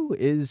into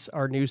is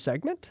our new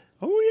segment.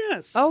 Oh,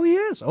 yes.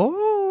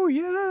 Oh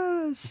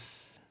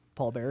yes,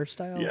 Paul Bearer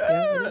style.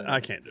 Yeah. I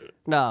can't do it.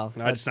 No,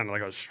 I just sounded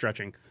like I was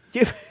stretching.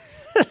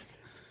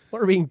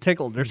 or being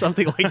tickled or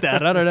something like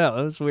that. I don't know.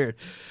 It was weird.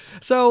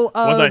 So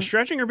Was I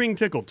stretching or being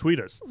tickled? Tweet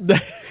us.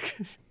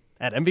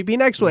 at MVP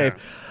Next Wave,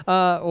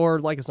 or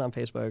like us on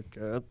Facebook,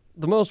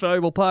 the most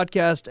valuable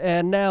podcast.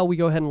 And now we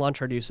go ahead and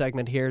launch our new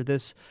segment here.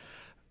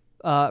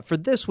 For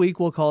this week,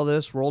 we'll call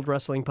this World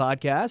Wrestling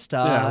Podcast.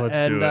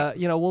 Let's do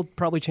it. We'll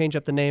probably change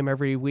up the name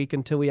every week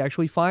until we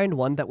actually find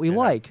one that we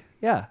like.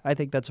 Yeah, I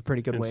think that's a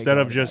pretty good way. Instead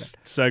of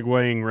just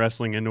segueing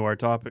wrestling into our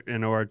topic,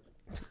 into our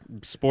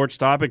sports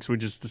topics, we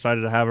just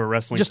decided to have a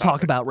wrestling. Just topic.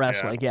 talk about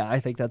wrestling. Yeah, I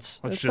think that's.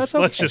 Let's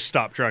okay. just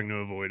stop trying to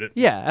avoid it.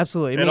 Yeah,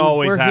 absolutely. It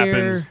always we're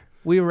happens. Here,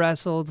 we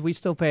wrestled. We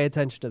still pay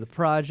attention to the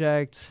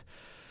project.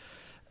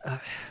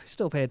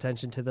 Still pay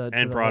attention to the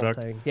product.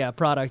 whole thing. Yeah,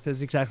 product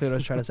is exactly what I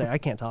was trying to say. I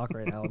can't talk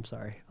right now. I'm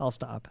sorry. I'll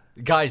stop.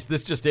 Guys,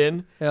 this just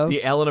in. Yep.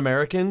 The Allen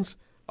Americans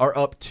are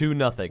up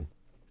 2-0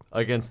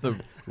 against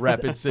the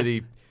Rapid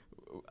City.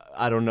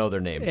 I don't know their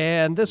names.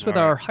 And this with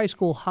our high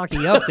school hockey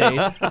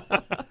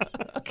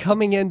update.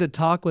 Coming in to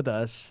talk with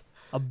us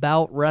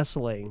about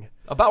wrestling.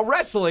 About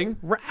wrestling.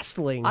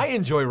 Wrestling. I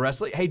enjoy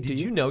wrestling. Hey, did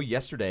you know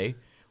yesterday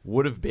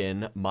would have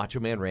been Macho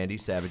Man Randy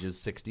Savage's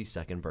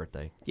 62nd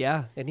birthday?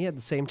 Yeah, and he had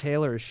the same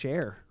tailor as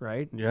Cher,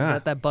 right? Yeah.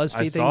 Is that BuzzFeed I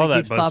thing saw that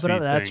that keeps popping BuzzFeed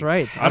up? That's thing.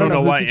 right. I don't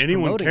know who why keeps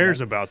anyone promoting cares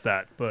that. about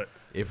that, but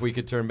If we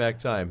could turn back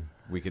time,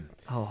 we could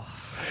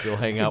still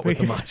hang out with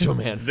the Macho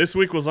Man. this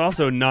week was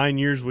also 9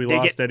 years we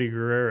lost Eddie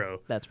Guerrero.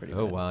 That's pretty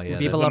Oh, good. wow, yeah.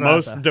 Viva The la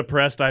most raza.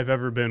 depressed I've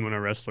ever been when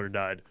a wrestler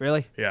died.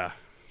 Really? Yeah.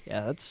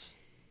 Yeah, that's.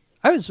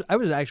 I was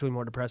actually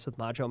more depressed with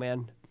Macho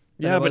Man.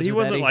 than I Yeah, but was he with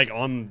wasn't Eddie. like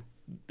on.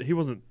 He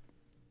wasn't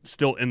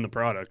still in the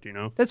product, you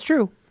know. That's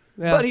true.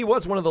 Yeah. But he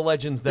was one of the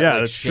legends that Yeah, like,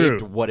 that's shaped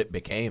true. what it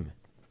became.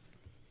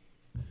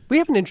 We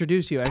haven't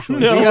introduced you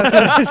actually.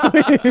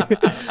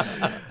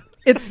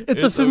 It's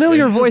a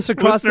familiar voice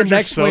across the Listeners are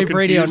Next so Wave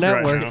Radio confused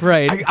right Network, now.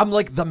 right? I'm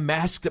like the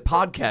masked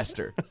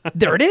podcaster.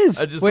 There it is.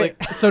 I just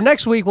so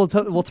next week we'll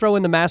throw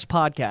in the Mass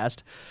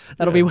Podcast.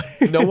 That'll be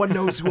No one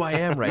knows who I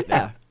am right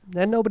now.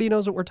 yeah, and nobody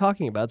knows what we're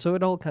talking about, so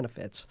it all kind of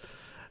fits.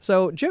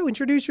 So Joe,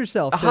 introduce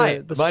yourself to Hi,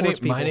 the my sports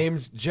people.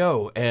 name's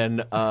Joe,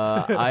 and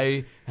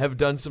I have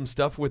done some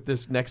stuff with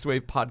this Next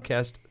Wave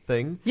podcast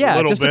thing. Yeah,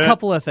 little just a bit.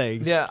 couple of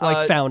things. Yeah,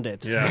 like found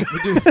it. Yeah.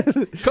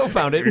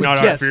 Co-founded. You're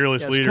not Yes, our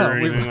fearless yes, leader or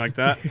we've- anything like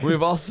that.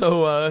 We've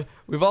also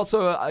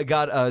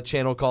got a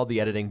channel called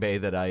The Editing Bay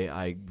that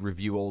I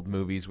review old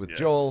movies with Yes.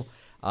 Joel.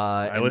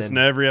 I listen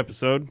to every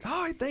episode.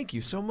 Oh, thank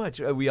you so much.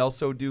 We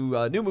also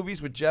do new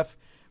movies with Jeff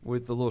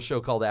with the little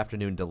show called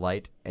Afternoon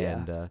Delight,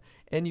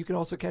 and you can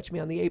also catch me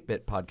on the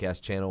 8-Bit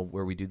podcast channel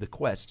where we do The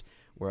Quest,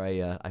 where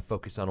I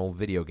focus on old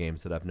video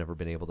games that I've never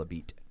been able to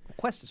beat.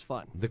 Quest is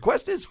fun. The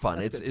Quest is fun.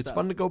 That's good It's stuff.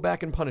 fun to go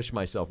back and punish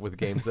myself with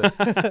games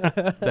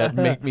that that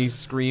make me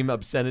scream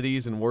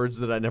obscenities and words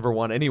that I never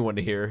want anyone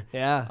to hear.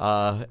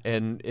 Yeah.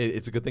 And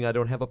it's a good thing I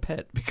don't have a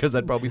pet because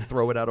I'd probably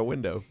throw it out a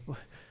window.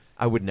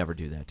 I would never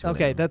do that to an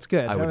Okay, animal. that's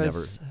good. I would never.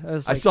 was I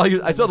like- saw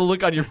you. I saw the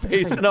look on your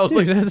face, and I was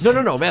Dude, like, that's-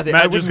 "No, man." I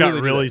Matt wouldn't just got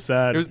do really that.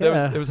 sad.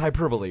 Yeah. It was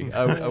hyperbole.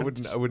 I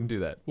wouldn't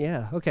do that.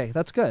 Yeah. Okay,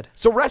 that's good.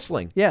 So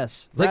wrestling.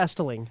 Yes, Like-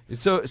 wrestling.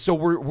 So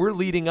we're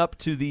leading up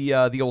to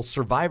the old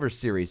Survivor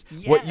Series,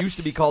 what used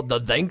to be Yes. called the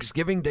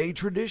Thanksgiving Day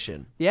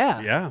tradition.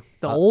 Yeah. Yeah.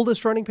 The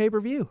oldest running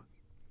pay-per-view.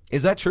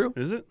 Is that true?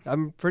 Is it?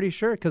 I'm pretty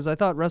sure because I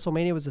thought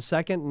WrestleMania was the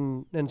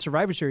second, and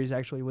Survivor Series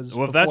actually was.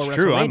 Well, if before that's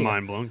true, I'm WrestleMania.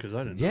 mind blown because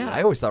I didn't. Yeah, know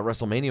I always thought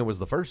WrestleMania was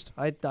the first.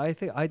 I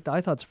think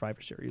I thought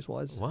Survivor Series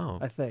was. Wow.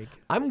 I think.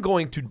 I'm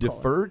going to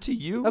defer to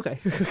you. Okay.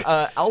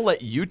 I'll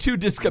let you two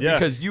discuss Yeah.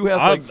 because you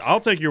have I'll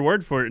take your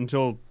word for it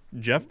until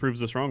Jeff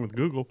proves us wrong with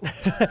Google.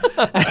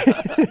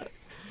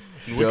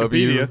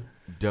 Wikipedia.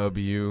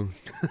 WWESU.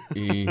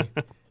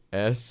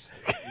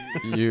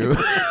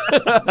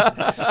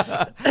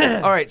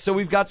 All right, so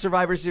we've got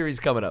Survivor Series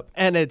coming up.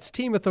 And it's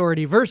Team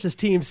Authority versus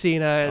Team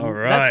Cena. And All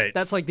right.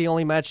 That's like the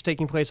only match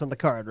taking place on the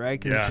card, right?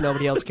 Because Yeah.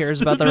 nobody else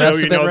cares about the No, rest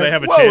you of it. know right? they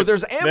have a Whoa, chance.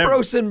 there's They have-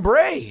 Ambrose and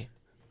Bray.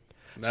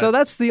 So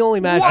that's the only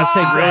match that's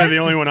taking Really, place. the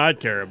only one I'd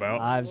care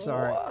about. I'm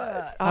sorry.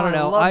 What? I don't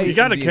know. love me You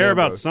some got to Dean care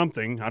about Ambrose.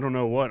 something. I don't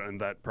know what in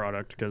that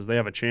product because they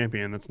have a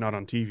champion that's not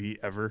on TV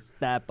ever.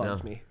 That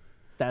bugs me.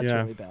 That's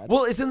Yeah. really bad.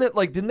 Well, isn't that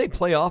like? Didn't they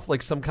play off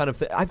like some kind of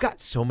thing? I've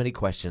got so many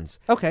questions.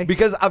 Okay.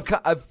 Because I've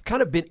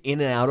kind of been in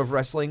and out of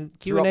wrestling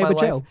throughout Q&A my with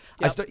life. Joe.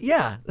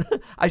 Yep.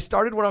 I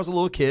started when I was a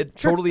little kid,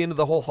 totally into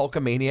the whole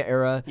Hulkamania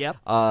era. Yep.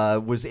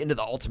 Was into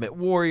the Ultimate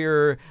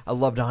Warrior. I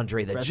loved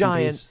Andre the Rest in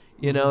Giant. peace.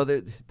 You know,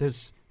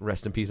 there's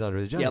rest in peace,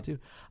 Andre the Giant Yep.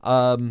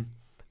 too.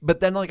 But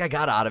then like I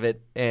got out of it,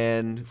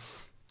 and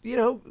you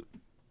know,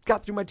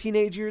 got through my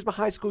teenage years, my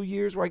high school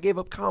years, where I gave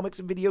up comics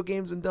and video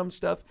games and dumb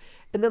stuff.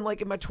 And then,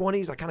 like, in my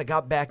 20s, I kind of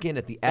got back in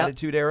at the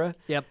Attitude Era.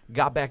 Yep.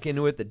 Got back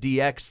into it, the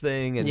DX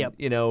thing, and, Yep.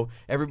 you know,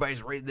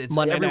 everyone's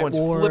Monday Night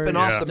flipping Wars,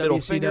 off the middle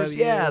WCW. fingers.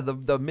 Yeah,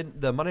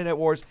 the Monday Night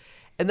Wars.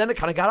 And then I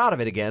kind of got out of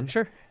it again.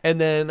 Sure. And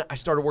then I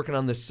started working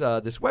on this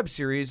web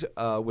series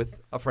with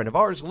a friend of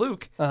ours,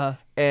 Luke.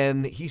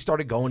 And he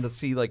started going to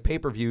see like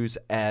pay-per-views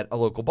at a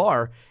local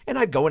bar, and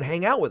I'd go and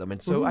hang out with him.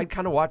 And so I'd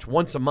kind of watch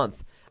once a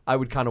month. I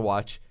would kind of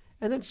watch,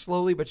 and then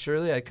slowly but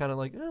surely, I kind of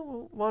like, oh,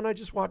 well, why don't I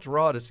just watch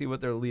Raw to see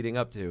what they're leading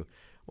up to?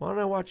 Why don't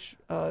I watch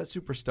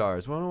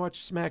Superstars? Why don't I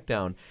watch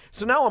SmackDown?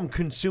 So now I'm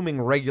consuming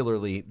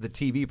regularly the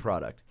TV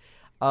product.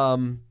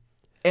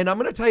 And I'm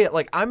going to tell you,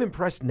 like, I'm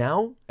impressed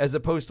now as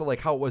opposed to, like,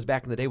 how it was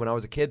back in the day when I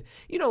was a kid.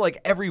 You know, like,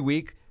 every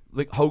week,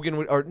 like, Hogan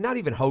would, or not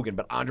even Hogan,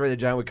 but Andre the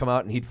Giant would come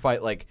out and he'd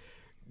fight, like,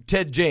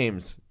 Ted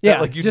James. Yeah,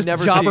 That, like, you'd just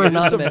never Jobber see.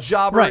 Anonymous. Some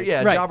jobber, Right,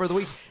 yeah, right. Jobber of the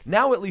Week.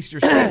 Now at least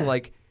you're seeing,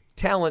 like,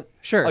 talent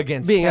Sure,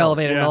 against being talent.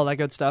 elevated and Yeah. all that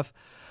good stuff.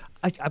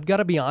 I've got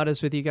to be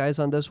honest with you guys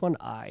on this one.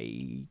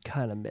 I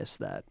kind of miss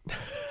that.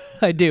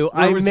 I do.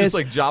 Where I it was miss just,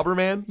 like, Jobber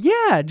Man?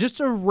 Yeah, just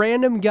a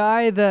random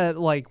guy that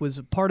like was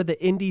part of the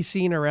indie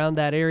scene around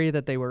that area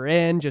that they were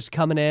in, just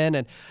coming in.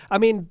 And I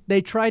mean,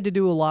 they tried to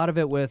do a lot of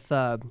it with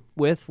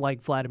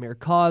like Vladimir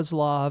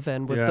Kozlov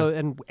and with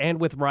Yeah. and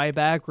with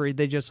Ryback, where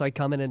they just like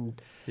come in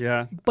and.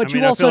 Yeah. But I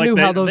mean, you I also feel like knew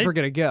they- how those they- were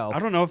going to go. I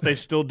don't know if they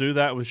still do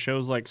that with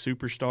shows like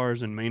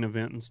Superstars and Main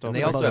Event and stuff. And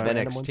they like also have that.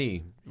 random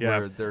NXT, Yeah,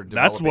 where they're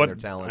that's developing what. their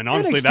talent. And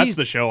honestly, NXT 's that's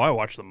the show I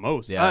watch the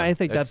most. Yeah. I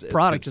think it's that good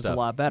product is a stuff.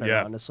 lot better,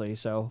 Yeah. honestly.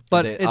 So,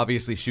 But but they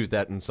obviously shoot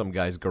that in some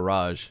guy's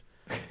garage.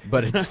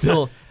 But it's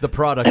still, the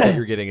product that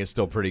you're getting is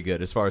still pretty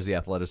good as far as the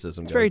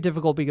athleticism goes. it's very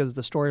difficult because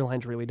the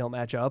storylines really don't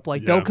match up.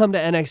 Like Yeah. they'll come to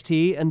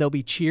NXT and they'll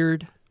be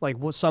cheered, like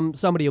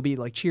somebody will be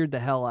like cheered the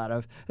hell out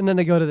of, and then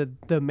they go to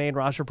the main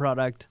roster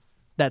product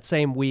that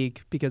same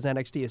week because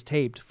NXT is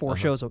taped four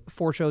shows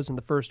in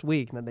the first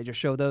week, and then they just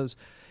show those.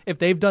 If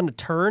they've done a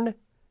turn,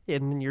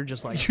 and then you're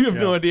just like, You have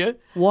no idea?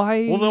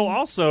 why? Well, they'll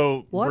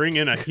also What? bring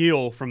in a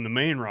heel from the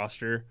main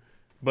roster,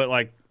 but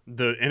like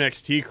the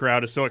NXT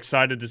crowd is so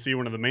excited to see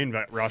one of the main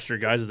roster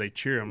guys as they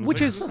cheer him. which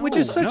is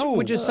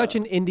such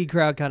an indie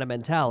crowd kind of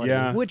mentality,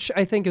 Yeah. which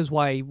I think is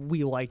why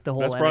we like the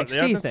whole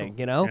NXT thing.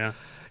 You know, Yeah.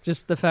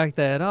 just the fact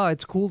that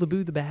it's cool to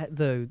boo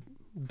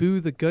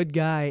the good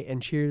guy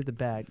and cheer the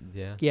bad.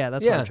 Yeah.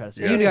 That's what I'm trying to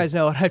say. You guys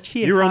know what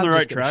You were on the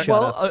right track.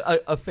 Well,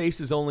 a face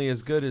is only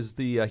as good as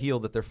the heel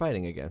that they're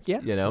fighting against.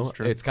 Yeah. You know, That's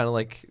true. it's kind of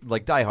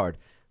like Die Hard.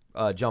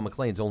 John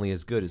McClane's only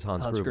as good as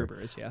Hans Gruber.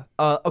 Gruber is, yeah.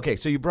 Okay,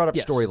 so you brought up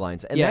Yes.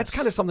 storylines, and Yes. that's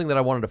kind of something that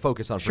I wanted to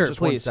focus on for Sure, just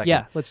 1 please. second.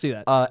 Yeah, let's do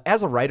that.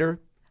 As a writer,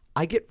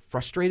 I get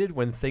frustrated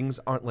when things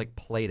aren't like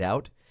played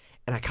out,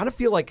 and I kind of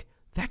feel like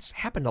that's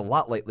happened a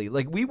lot lately.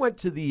 Like we went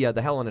to the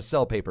Hell in a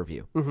Cell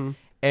pay-per-view,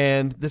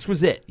 and this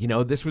was it. You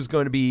know, this was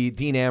going to be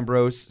Dean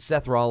Ambrose,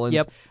 Seth Rollins.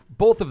 Yep.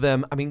 Both of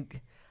them. I mean,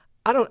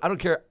 I don't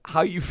care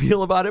how you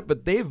feel about it,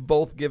 but they've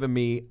both given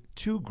me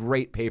two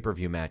great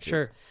pay-per-view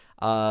matches.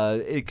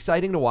 Sure.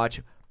 Exciting to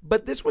watch.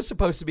 But this was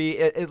supposed to be,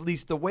 at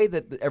least the way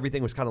that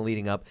everything was kind of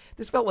leading up,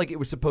 this felt like it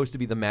was supposed to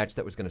be the match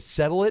that was going to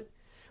settle it.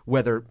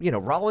 Whether,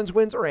 Rollins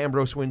wins or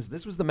Ambrose wins,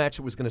 this was the match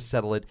that was going to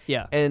settle it.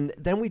 Yeah. And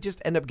then we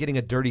just end up getting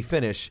a dirty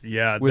finish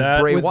Yeah, with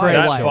that, Bray with Wyatt.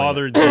 Bray that Wyatt.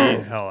 bothered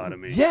the hell out of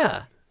me.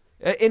 Yeah.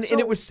 And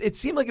it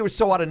seemed like it was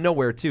so out of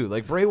nowhere, too.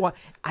 Like, Bray Wyatt,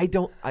 I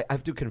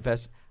have to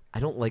confess, I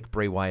don't like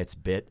Bray Wyatt's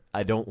bit.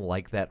 I don't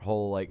like that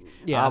whole, like,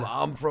 Yeah.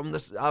 I'm from the-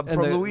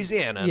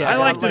 Louisiana. and yeah. I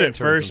liked it at lanterns and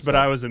first, but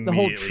stuff. I was the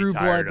immediately whole True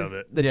tired Blood, of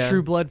it. the Yeah.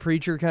 True Blood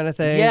preacher kind of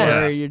thing,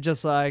 Yes. where you're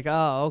just like,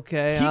 oh,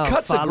 okay. He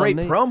cuts a follow great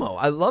me. promo.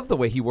 I love the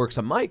way he works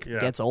a mic. Yeah.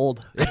 Gets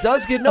old. It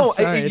does get no.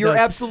 sorry, it you're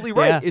does. absolutely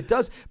right. Yeah. It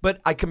does. But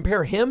I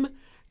compare him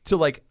to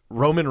like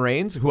Roman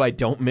Reigns, who I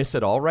don't miss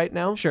at all right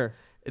now. Sure.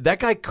 That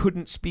guy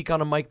couldn't speak on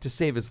a mic to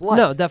save his life.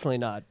 No, definitely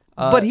not.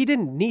 But he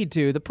didn't need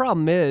to. The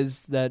problem is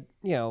that,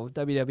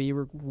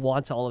 WWE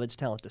wants all of its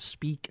talent to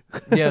speak.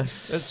 Yeah,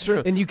 that's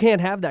true. And you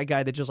can't have that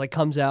guy that just like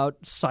comes out,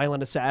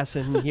 silent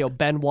assassin,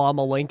 Benoit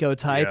Malenko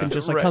type, Yeah. and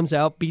just like Right. comes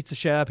out, beats the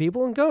shit out of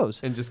people, and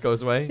goes. And just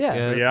goes away.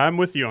 Yeah. But yeah, I'm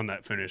with you on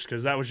that finish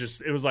because that was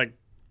just, it was like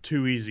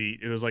too easy.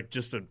 It was like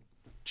just a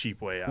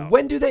cheap way out.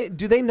 When do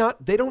they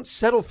not? They don't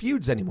settle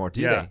feuds anymore,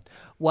 do Yeah. they?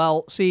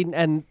 Well, see,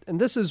 and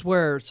this is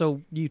where,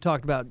 so you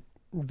talked about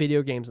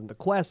video games and the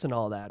quest and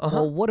all that.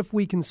 Well, what if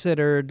we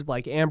considered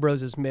like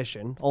Ambrose's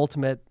mission,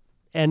 ultimate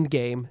end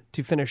game,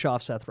 to finish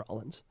off Seth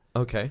Rollins?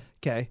 Okay.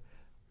 Okay.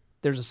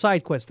 There's a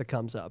side quest that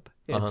comes up.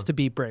 It's to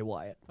beat Bray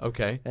Wyatt.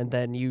 Okay. And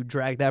then you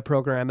drag that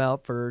program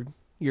out for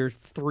your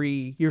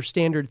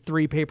standard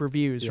 3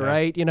 pay-per-views,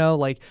 right?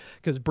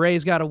 Because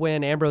Bray's got to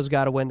win, Ambrose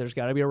got to win, there's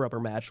got to be a rubber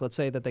match. Let's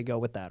say that they go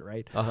with that,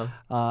 right?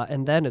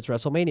 And then it's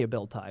WrestleMania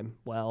build time.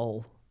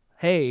 Well,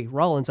 hey,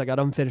 Rollins, I got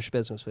unfinished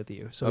business with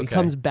you. So he Okay.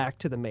 comes back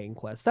to the main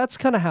quest. That's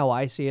kind of how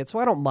I see it. So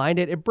I don't mind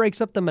it. It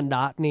breaks up the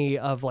monotony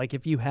of like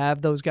if you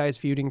have those guys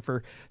feuding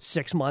for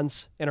 6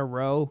 months in a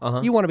row,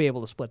 you want to be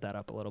able to split that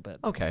up a little bit.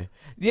 Okay.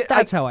 Yeah,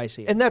 That's how I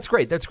see it. And that's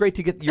great. That's great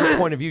to get your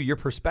point of view, your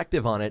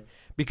perspective on it,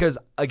 because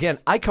again,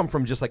 I come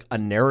from just like a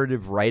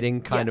narrative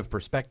writing kind of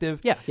perspective.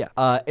 Yeah,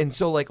 yeah. And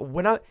so like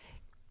when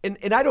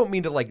and I don't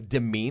mean to like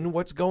demean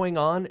what's going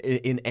on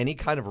in any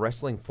kind of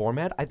wrestling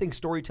format. I think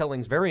storytelling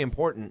is very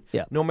important,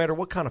 no matter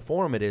what kind of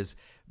forum it is.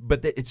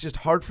 But it's just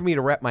hard for me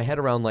to wrap my head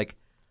around like,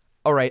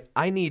 all right,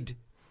 I need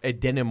a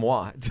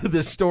denouement to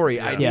this story.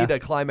 I need a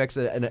climax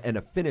and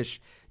a finish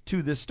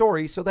to this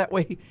story, so that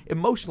way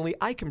emotionally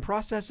I can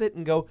process it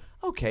and go,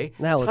 okay,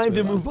 Now let's time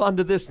to move move on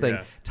to this thing.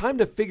 Yeah. Time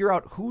to figure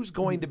out who's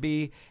going to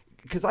be,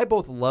 because I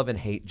both love and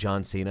hate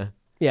John Cena.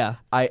 Yeah.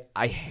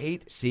 I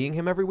hate seeing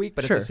him every week,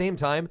 but Sure. at the same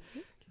time,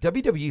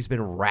 WWE's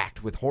been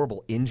racked with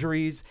horrible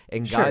injuries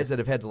and guys that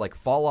have had to like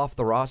fall off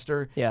the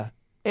roster. Yeah.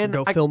 And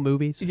Go I- film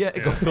movies. Yeah,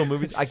 go film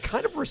movies. I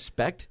kind of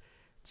respect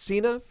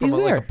Cena from He's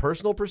like there. a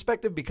personal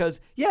perspective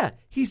because,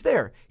 he's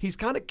there. He's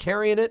kind of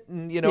carrying it,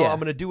 and, I'm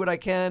going to do what I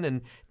can,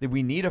 and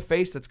we need a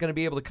face that's going to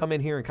be able to come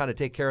in here and kind of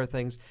take care of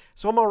things.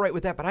 So I'm all right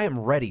with that, but I am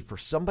ready for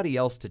somebody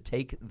else to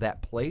take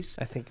that place.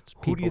 I think it's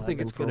Who do you people think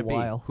have it's been going for to a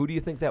be? while. Who do you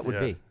think that would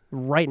be?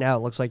 Right now,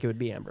 it looks like it would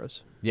be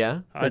Ambrose.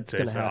 Yeah? I'd It's say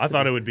gonna so. have I to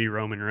thought be. it would be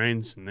Roman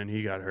Reigns, and then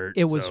he got hurt.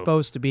 It was so-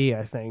 supposed to be,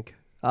 I think.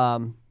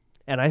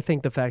 And I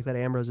think the fact that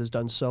Ambrose has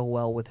done so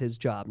well with his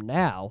job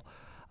now,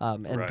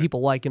 and Right.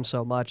 people like him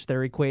so much,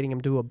 they're equating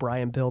him to a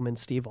Brian Pillman,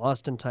 Steve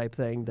Austin type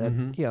thing that,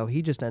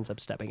 he just ends up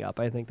stepping up.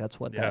 I think that's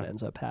what that Yeah.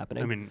 ends up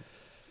happening. I mean,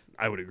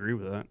 I would agree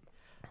with that.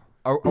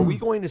 Are we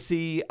going to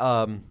see,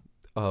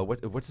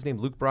 what's his name,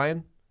 Luke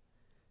Bryan?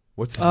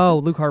 What's his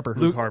Luke Harper.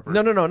 Luke Harper.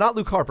 No, not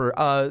Luke Harper.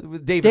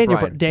 David Daniel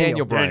Bryan.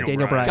 Daniel Bryan.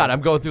 Daniel Bryan. God,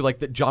 I'm going through like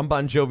the John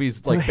Bon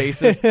Jovi's like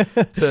bases to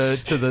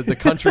the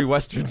country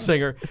western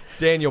singer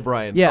Daniel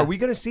Bryan. Yeah. Are we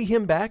going to see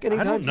him back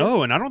anytime I don't soon?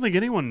 know, and I don't think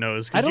anyone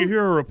knows because you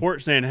hear a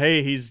report saying,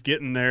 "Hey, he's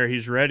getting there,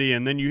 he's ready,"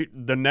 and then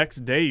the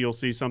next day you'll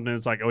see something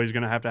that's like, "Oh, he's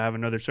going to have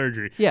another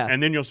surgery." Yeah.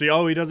 and then you'll see,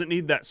 "Oh, he doesn't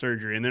need that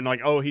surgery," and then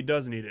like, "Oh, he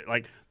does need it."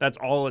 Like that's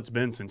all it's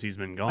been since he's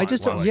been gone. I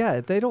just don't,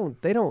 they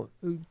don't,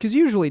 because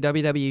usually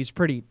WWE's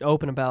pretty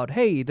open about,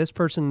 hey, this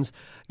person's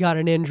got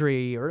an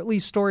injury, or at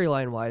least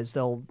storyline wise,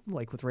 they'll,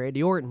 like with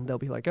Randy Orton, they'll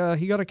be like,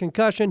 he got a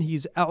concussion,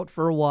 he's out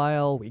for a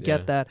while, we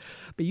get that.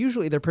 But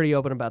usually they're pretty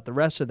open about the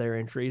rest of their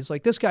injuries.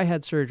 Like this guy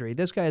had surgery,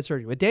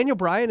 With Daniel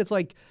Bryan, it's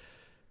like,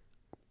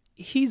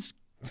 he's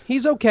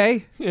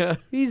okay. Yeah.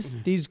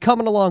 He's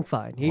coming along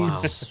fine.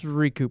 He's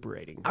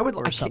recuperating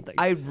something.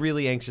 I'm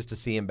really anxious to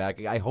see him back.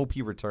 I hope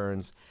he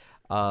returns.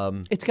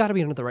 It's got to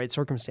be under the right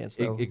circumstance,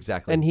 though.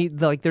 Exactly. And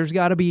there's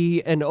got to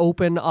be an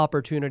open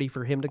opportunity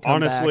for him to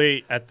come back.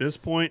 Honestly, at this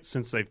point,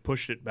 since they've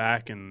pushed it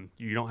back and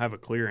you don't have a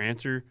clear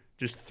answer,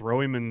 just throw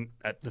him in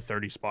at the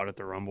 30 spot at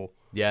the Rumble.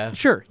 Yeah.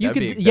 Sure, you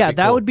That'd could. be That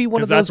cool. would be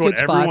one of Because those that's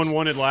good what spots. everyone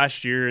wanted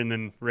last year, and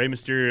then Rey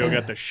Mysterio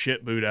got the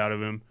shit boot out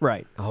of him.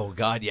 Right. Oh,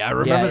 God, yeah, I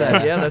remember Yeah.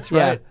 that. Yeah, that's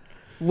right.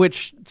 Yeah.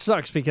 Which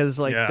sucks because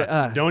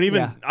Don't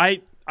even. yeah.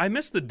 I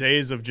miss the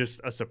days of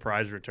just a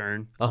surprise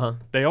return. Uh-huh.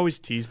 They always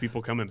tease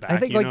people coming back. I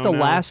think you like know, the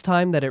now. last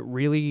time that it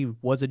really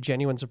was a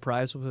genuine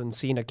surprise was when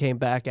Cena came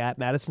back at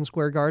Madison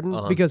Square Garden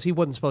because he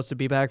wasn't supposed to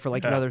be back for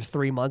like another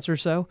 3 months or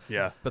so.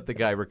 Yeah. But the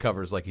guy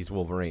recovers like he's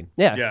Wolverine.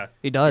 Yeah, Yeah.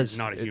 he does. He's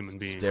not a human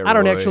being. steroids. I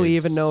don't actually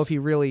even know if he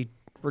really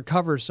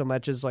recovers so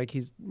much as like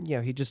he's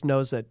he just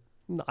knows that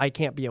I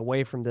can't be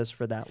away from this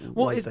for that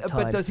length of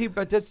time.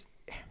 But does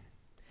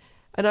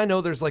and I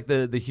know there's like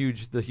the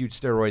huge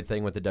steroid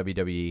thing with the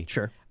WWE.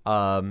 Sure.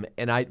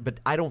 But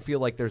I don't feel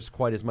like there's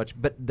quite as much.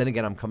 But then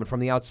again, I'm coming from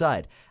the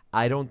outside.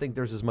 I don't think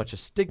there's as much a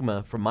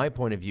stigma from my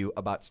point of view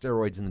about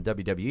steroids in the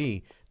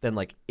WWE than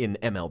like in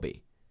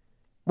MLB.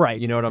 Right.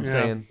 You know what I'm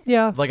saying?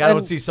 Yeah, Like I don't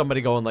and- see somebody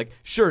going like,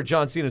 sure,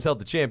 John Cena's held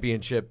the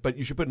championship, but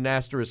you should put an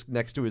asterisk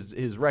next to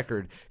his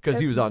record because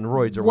he was on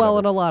roids or Well,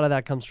 and whatever. a lot of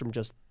that comes from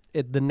just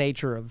the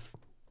nature of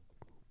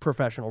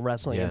professional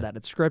wrestling Yeah. and that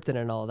it's scripted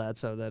and all that,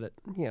 so that it,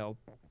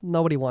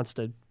 nobody wants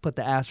to put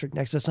the asterisk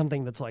next to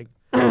something that's like,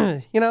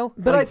 But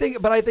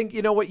like, I think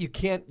you know what, you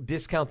can't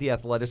discount the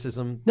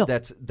athleticism No.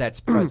 that's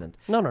present.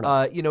 No.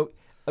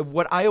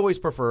 What I've always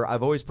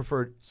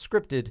preferred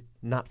scripted,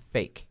 not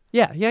fake.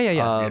 Yeah.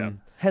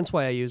 Hence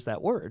why I use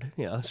that word,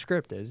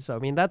 scripted. So I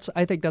mean,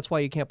 I think that's why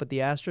you can't put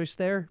the asterisk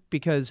there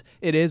because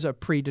it is a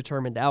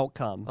predetermined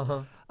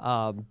outcome,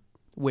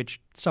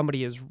 which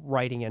somebody is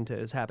writing into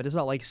his habit. It's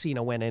not like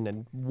Cena went in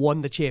and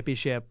won the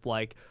championship,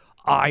 like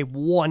I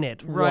won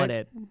it,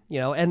 Right.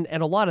 And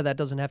a lot of that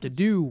doesn't have to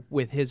do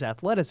with his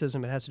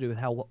athleticism. It has to do with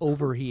how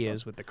over he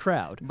is with the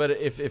crowd. But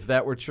if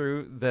that were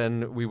true,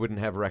 then we wouldn't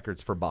have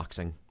records for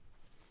boxing.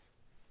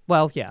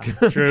 Well, yeah.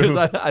 True. Because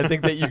I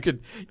think that you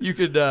could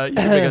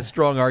make a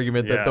strong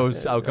argument that Yeah.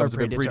 those outcomes have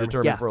been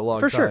predetermined Yeah, for a long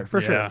for time.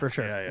 Sure, Yeah. for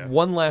sure. Yeah.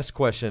 One last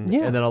question,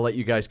 Yeah. and then I'll let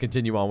you guys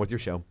continue on with your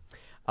show.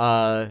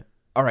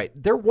 All right.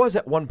 There was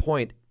at one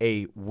point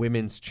a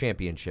women's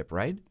championship,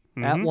 right?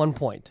 at one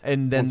point.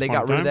 And then Once they upon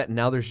got a rid of time? that. And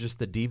now there's just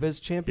the Divas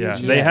Yeah,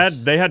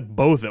 Championship. they had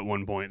both at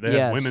one point. They Yes.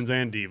 had women's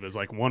and divas.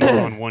 Like one was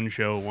on one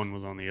show, one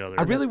was on the other.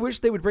 I really wish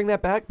they would bring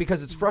that back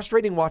because it's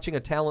frustrating watching a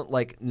talent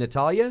like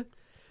Natalya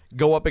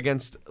go up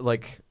against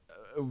like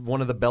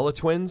one of the Bella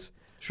twins.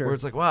 Sure. Where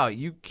it's like, wow,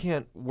 you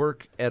can't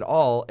work at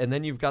all, and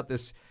then you've got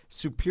this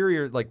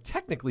superior, like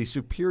technically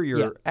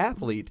superior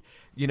athlete,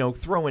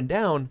 throwing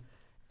down,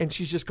 and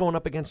she's just going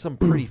up against some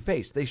pretty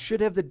face. They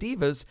should have the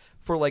divas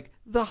for like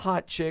the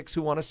hot chicks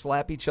who want to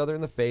slap each other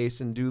in the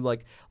face and do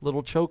like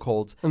little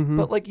chokeholds.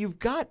 But like you've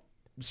got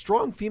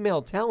strong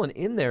female talent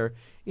in there.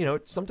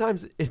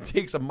 Sometimes it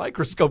takes a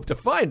microscope to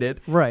find it,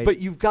 Right. But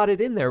you've got it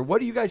in there.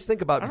 What do you guys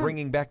think about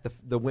bringing back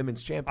the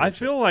women's championship? I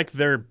feel like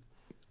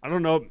I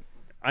don't know.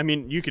 I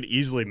mean, you could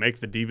easily make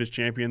the Divas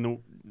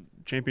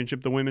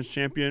championship the women's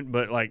champion,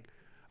 but like,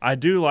 I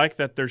do like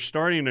that they're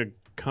starting to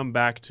come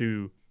back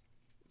to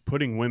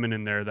putting women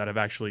in there that have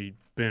actually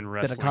been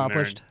wrestling, Been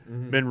accomplished.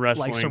 been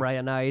wrestling. Like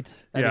Saraya Knight,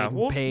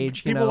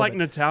 Paige. People like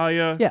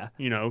Natalya. Yeah.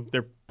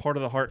 They're part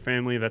of the Hart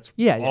family. That's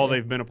Yeah, all yeah.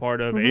 they've been a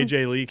part of.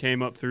 AJ Lee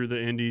came up through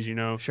the Indies.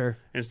 Sure.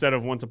 Instead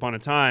of Once Upon a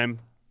Time,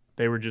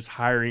 they were just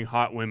hiring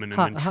hot women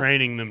and then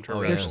training them to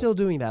They're wrestle. still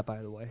doing that,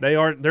 by the way.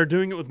 They're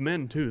doing it with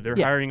men too. They're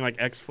Yeah. hiring like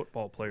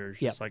ex-football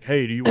players. Yeah. Just like,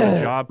 hey, do you want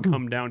a job?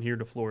 Come down here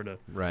to Florida.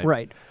 right.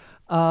 Right.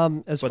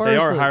 As But far they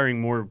as are the- hiring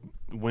more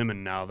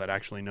women now that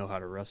actually know how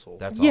to wrestle.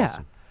 That's Yeah.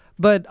 awesome.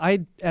 But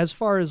as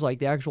far as like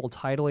the actual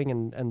titling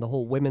and the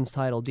whole women's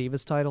title,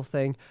 Divas title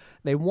thing,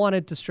 they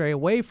wanted to stray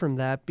away from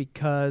that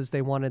because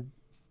they wanted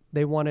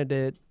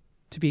it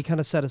to be kind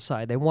of set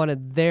aside. They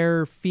wanted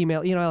their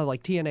female,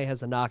 like TNA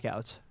has the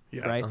knockouts,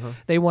 Yeah. right?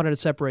 They wanted to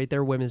separate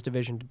their women's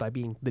division by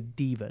being the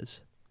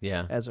Divas,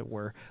 Yeah. as it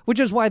were, which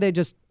is why they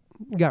just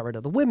got rid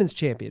of the women's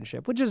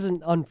championship, which is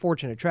an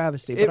unfortunate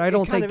travesty. But I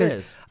don't think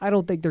I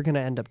don't think they're going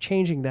to end up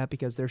changing that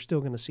because they're still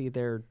going to see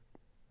their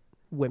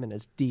women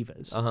as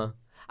divas.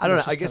 I don't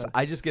know. Which is I guess kinda-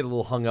 I just get a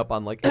little hung up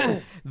on like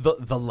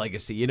the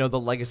legacy. The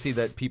legacy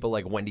that people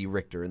like Wendy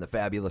Richter and the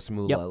Fabulous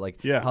Moolah, Yep.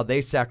 like Yeah. how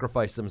they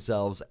sacrificed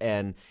themselves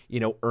and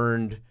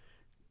earned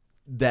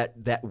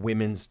that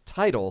women's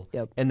title,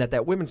 Yep. and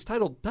that women's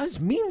title does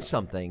mean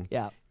something.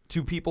 Yeah.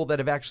 To people that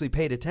have actually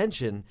paid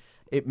attention,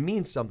 it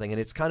means something, and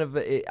it's kind of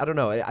I don't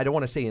know. I don't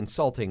want to say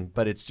insulting,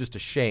 but it's just a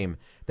shame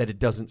that it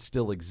doesn't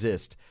still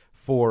exist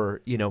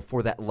for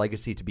for that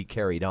legacy to be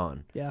carried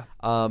on. Yeah.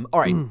 All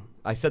right.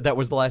 I said that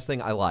was the last thing.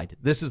 I lied.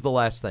 This is the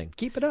last thing.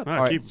 Keep it up. All All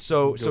right, keep-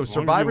 so go as long as you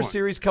Survivor want.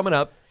 Series coming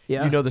up.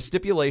 Yeah. You know the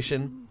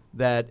stipulation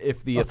that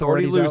if the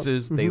authority Authority's out.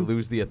 loses, they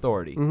lose the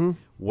authority.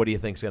 What do you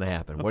think's going to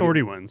happen? What do you-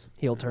 Authority wins.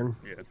 Heel turn.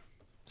 Yeah,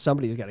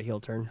 Somebody's got a heel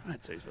turn.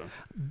 I'd say so.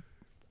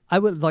 I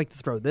would like to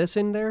throw this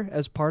in there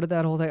as part of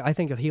that whole thing. I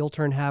think a heel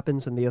turn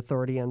happens and the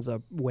authority ends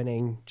up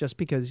winning just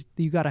because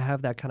you got to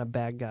have that kind of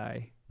bad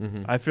guy.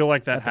 I feel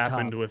like that At the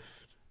happened top.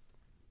 with,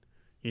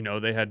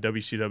 they had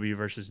WCW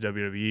versus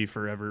WWE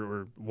forever,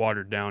 or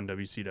watered down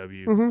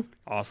WCW.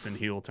 Austin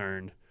heel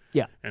turned.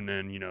 Yeah. And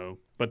then,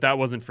 but that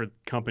wasn't for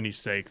company's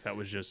sake. That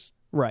was just,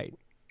 Right.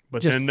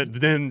 but Just-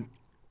 then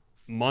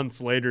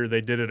months later, they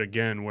did it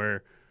again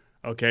where,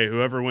 okay,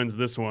 whoever wins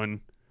this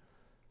one,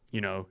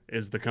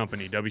 is the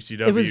company,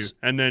 WCW. It was-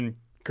 And then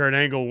Kurt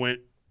Angle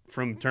went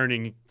from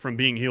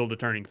being heel to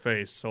turning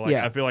face. So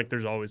Yeah. I feel like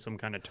there's always some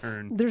kind of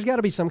turn. There's got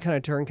to be some kind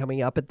of turn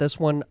coming up at this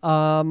one.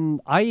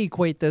 I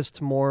equate this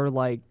to more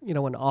like,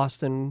 when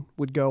Austin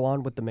would go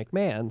on with the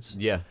McMahons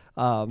Yeah.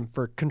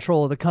 for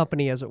control of the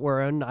company, as it were.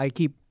 And I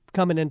keep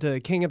coming into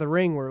King of the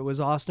Ring where it was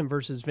Austin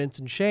versus Vince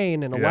and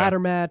Shane in a Yeah. ladder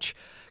match,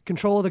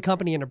 control of the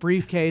company in a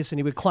briefcase, and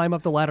he would climb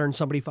up the ladder and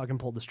somebody fucking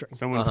pulled the string.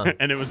 Someone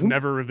and it was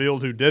never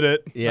revealed who did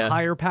it. Yeah. The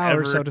higher power,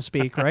 Ever. so to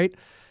speak, right?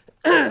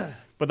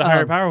 But the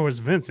higher power was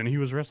Vince, and he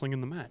was wrestling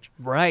in the match.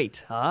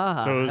 Right.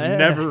 Ah. So it was eh.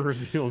 never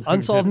revealed. who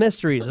Unsolved did it.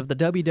 mysteries of the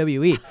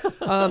WWE.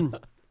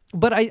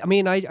 But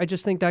I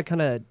just think that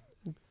kind of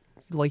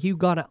like you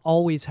gotta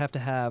always have to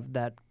have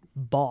that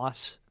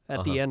boss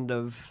at the end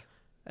of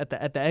at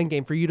the end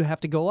game for you to have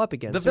to go up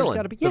against. The There's villain.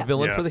 gotta be, The yeah.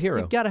 villain Yeah. for the hero.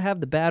 You've got to have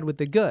the bad with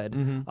the good,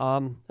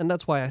 and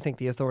that's why I think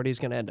the Authority is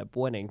going to end up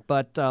winning.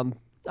 But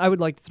I would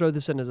like to throw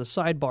this in as a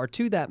sidebar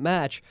to that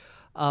match.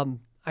 I'm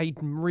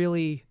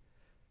really,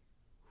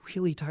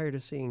 really tired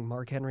of seeing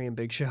Mark Henry and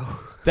Big Show.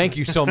 Thank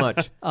you so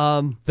much.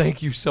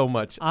 Thank you so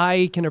much.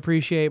 I can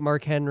appreciate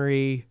Mark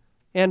Henry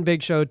and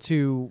Big Show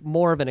to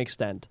more of an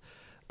extent,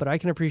 but I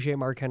can appreciate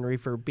Mark Henry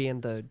for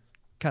being the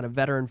kind of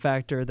veteran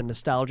factor, the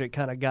nostalgic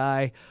kind of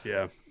guy.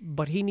 Yeah.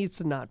 But he needs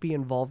to not be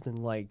involved in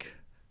like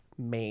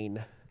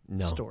main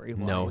No. storylines.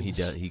 No, he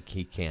does. He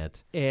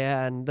can't.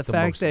 And the The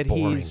fact most that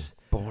boring, he's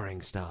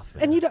boring stuff.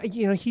 Man.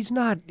 and he's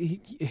not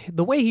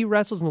the way he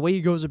wrestles and the way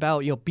he goes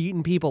about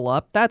beating people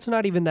up. That's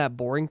not even that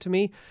boring to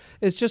me.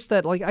 It's just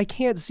that like I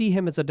can't see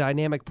him as a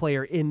dynamic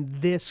player in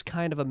this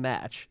kind of a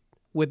match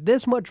with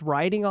this much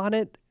riding on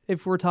it.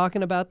 If we're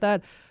talking about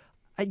that,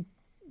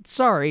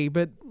 sorry,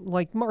 but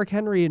like Mark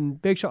Henry and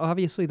Big Show,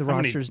 obviously the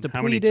roster's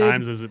How many depleted.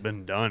 times has it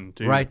been done,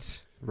 too?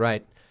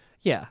 Right.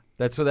 Yeah.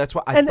 That's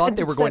why I And- thought and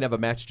they were it's going that- to have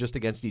a match just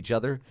against each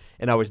other,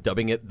 and I was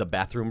dubbing it the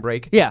bathroom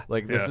break. Yeah.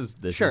 like this Yeah. is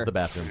this Sure. is the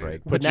bathroom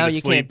break. But you now to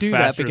you sleep can't do that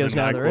faster because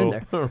than now they're in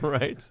NyQuil. there.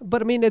 Right.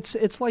 But I mean,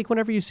 it's like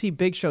whenever you see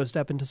Big Show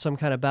step into some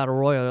kind of battle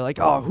royal, they're like,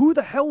 "Oh, who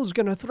the hell is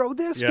going to throw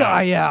this Yeah.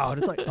 guy out?"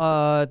 It's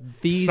like,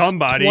 these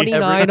Somebody.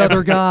 29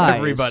 other guys.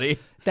 Everybody.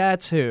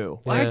 That's who.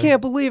 I Yeah.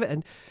 can't believe it.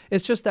 And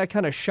it's just that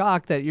kind of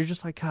shock that you're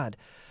just like, God.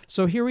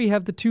 So here we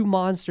have the two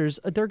monsters.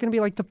 They're going to be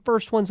like the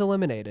first ones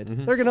eliminated.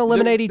 They're going to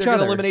eliminate each they're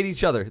other. Gonna eliminate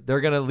each other.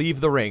 They're going to leave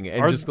the ring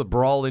and just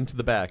brawl into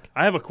the back.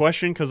 I have a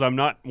question because I'm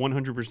not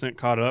 100%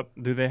 caught up.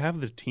 Do they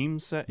have the team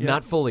set yet?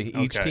 Not fully.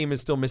 Each Okay. team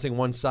is still missing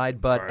one side,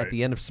 but All at right.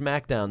 the end of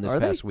SmackDown this Are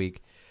they? past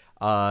week,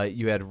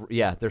 you had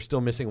they're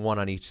still missing one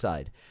on each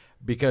side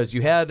because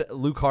you had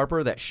Luke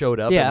Harper that showed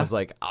up and Yeah. was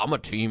like, "I'm a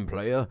team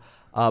player,"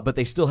 but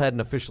they still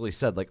hadn't officially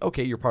said like,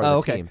 "Okay, you're part of the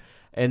okay. team."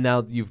 And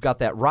now you've got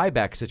that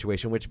Ryback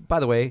situation, which, by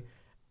the way,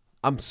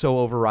 I'm so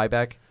over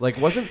Ryback. Like,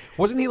 wasn't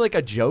he like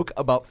a joke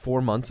about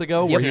 4 months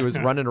ago where he was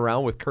running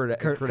around with Curtis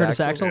Curtis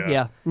Axel?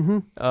 Yeah.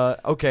 Yeah.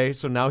 Okay,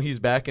 so now he's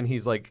back and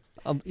he's like,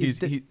 he's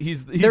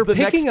they're the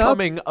next picking up-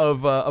 coming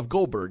of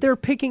Goldberg. They're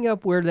picking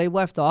up where they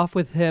left off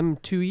with him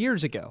 2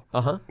 years ago.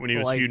 When he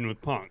was Like- feuding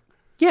with Punk.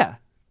 Yeah.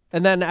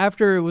 And then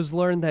after it was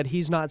learned that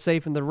he's not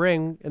safe in the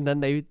ring, and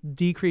then they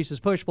decrease his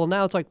push, well,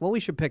 now it's like, well,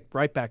 we should pick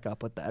right back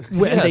up with that.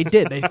 And they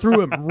did. They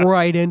threw him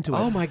right into it.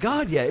 Oh my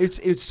God! Yeah,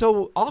 it's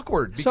so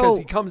awkward because So-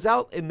 he comes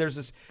out and there's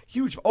this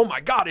huge. Oh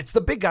my God! It's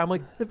the big guy. I'm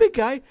like, the big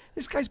guy.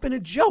 This guy's been a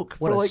joke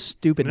What for a like.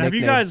 stupid And have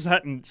you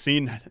nickname.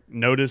 guys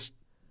noticed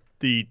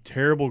the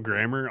terrible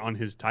grammar on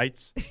his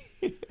tights?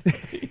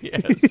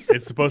 Yes.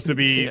 It's supposed to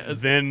be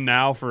then,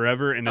 now,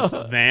 forever, and it's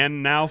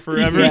than, now,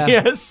 forever. Yeah.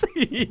 Yes.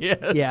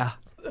 Yes. Yeah.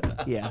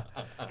 Yeah.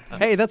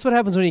 Hey, that's what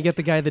happens when you get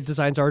the guy that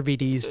designs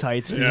RVD's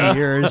tights to Yeah.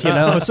 yours,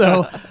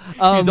 So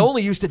He's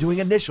only used to doing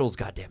initials.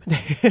 God damn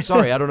it!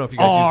 Sorry, I don't know if you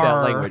guys use that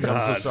R. language.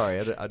 I'm so sorry.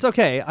 it's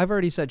okay. I've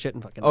already said shit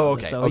and fucking. Oh,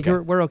 others, okay, So okay.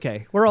 we're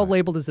okay. We're all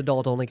labeled as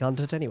adult-only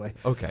content anyway.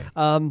 okay.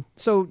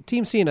 So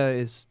Team Cena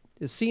is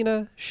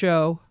Cena,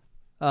 Show,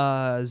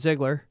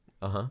 Ziggler,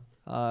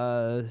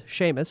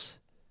 Sheamus.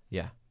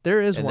 Yeah.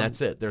 There is And one.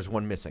 that's it. There's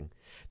one missing.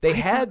 They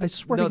had I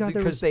swear to God, there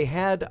because was they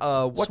had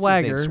what's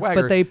Swagger, his name? but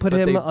Swagger, they put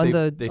him they, on they,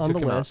 the- they on took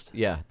the him out. list.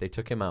 Yeah, they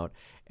took him out,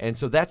 and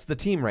so that's the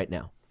team right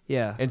now.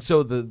 Yeah. And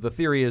so the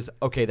theory is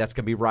okay. That's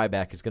going to be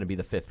Ryback is going to be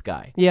the fifth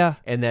guy. Yeah.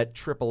 And that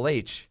Triple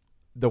H,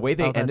 the way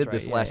they Oh, that's ended right.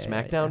 this Yeah, last yeah,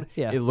 yeah, SmackDown,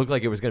 yeah. it looked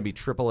like it was going to be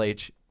Triple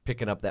H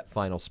picking up that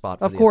final spot.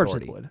 For Of the course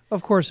Authority. it would.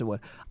 Of course it would.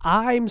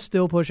 I'm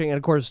still pushing, and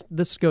of course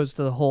this goes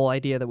to the whole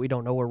idea that we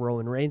don't know where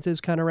Roman Reigns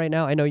is kind of right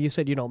now. I know you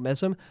said you don't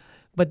miss him,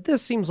 but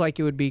this seems like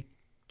it would be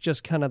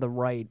just kind of the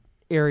right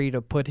area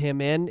to put him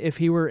in if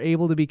he were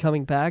able to be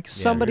coming back.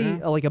 Somebody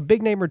like a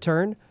big name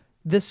return.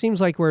 This seems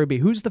like where it'd be.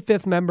 Who's the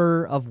fifth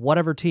member of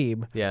whatever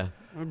team? Yeah.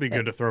 It would be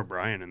good to throw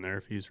Brian in there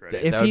if he's ready.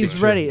 If That would be he's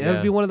true, ready, it yeah.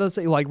 would be one of those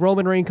like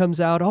Roman Reigns comes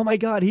out. Oh my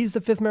God, he's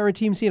the fifth member of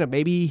Team Cena.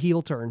 Maybe he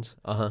heel turns.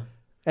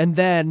 And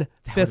then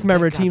fifth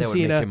member of God, Team that would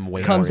make Cena him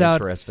way comes more out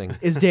interesting.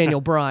 is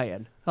Daniel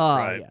Bryan. Oh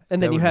Right. yeah,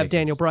 and That then you would have make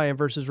Daniel him- Bryan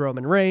versus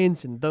Roman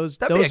Reigns, and those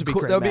would be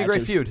great. That would be a great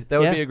matches. feud. That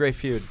would Yeah? be a great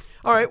feud.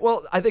 All right.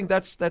 Well, I think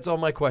that's all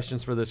my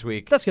questions for this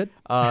week. That's good.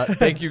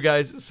 Thank you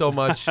guys so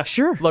much.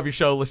 Sure. Love your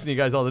show. Listen to you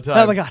guys all the time.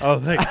 Oh my God. Oh,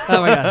 thanks.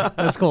 Oh my God.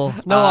 That's cool.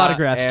 No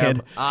autographs,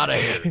 kid. Out of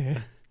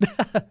here.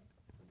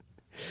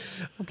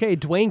 Okay,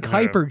 Dwayne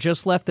Kuiper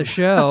just left the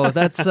show.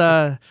 That's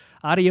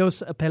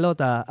adios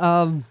pelota.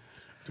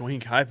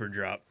 Dwayne Kuiper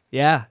drop.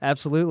 Yeah,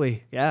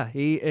 absolutely. Yeah,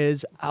 he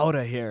is out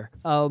of here.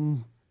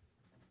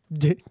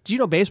 Do you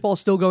know baseball's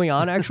still going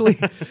on? Actually,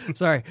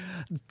 sorry.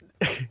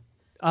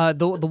 The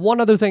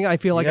one other thing I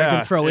feel like I Yeah,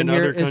 can throw in in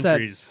here other is that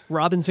countries.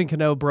 Robinson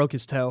Cano broke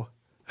his toe.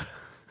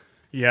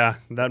 Yeah,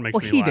 that makes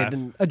Well, me he laugh.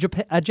 didn't.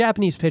 A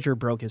Japanese pitcher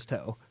broke his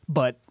toe,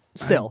 but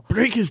still,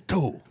 Break his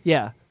toe.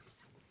 yeah.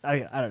 I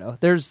don't know.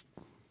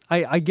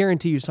 I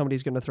guarantee you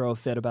somebody's going to throw a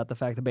fit about the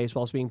fact that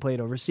baseball's being played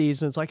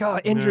overseas, and it's like, oh,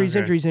 injuries,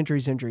 Okay.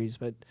 injuries.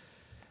 But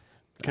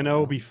Cano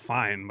will be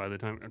fine by the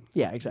time.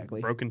 yeah,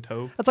 exactly. Broken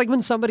toe. That's like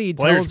when somebody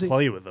Players tells you.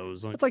 play with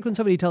those. Like, It's like when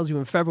somebody tells you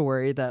in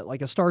February that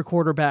like a star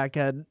quarterback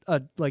had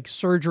like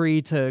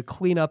surgery to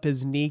clean up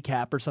his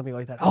kneecap or something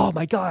like that. Oh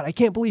my God, I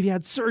can't believe he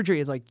had surgery.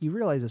 It's like you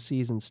realize the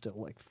season's still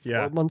like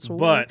 4 months away.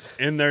 But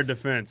in their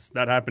defense,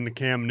 that happened to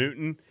Cam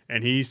Newton,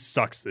 and he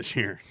sucks this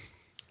year.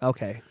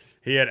 Okay,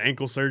 He had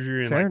ankle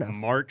surgery in Fair like enough.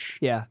 March.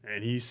 Yeah.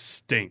 And he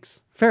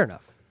stinks. fair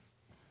enough.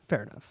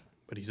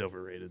 But he's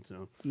overrated,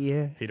 so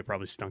Yeah, he'd have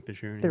probably stunk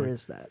this year. there Anyway.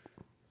 is that.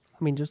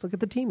 I mean, just look at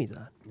the team he's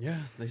on. Yeah,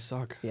 they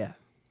suck. Yeah.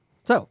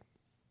 So,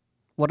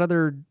 what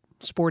other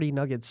sporty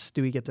nuggets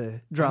do we get to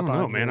I drop don't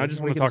know, on? man. here? I just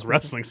We want to can talk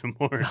wrestling some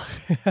more.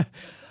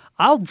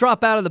 I'll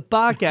drop out of the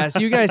podcast.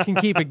 You guys can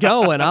keep it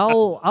going.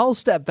 I'll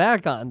step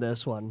back on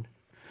this one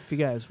if you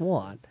guys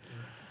want.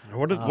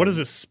 What is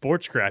this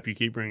sports crap you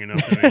keep bringing up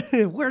to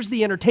me? Where's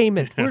the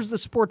entertainment? Where's the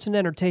sports and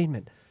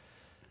entertainment?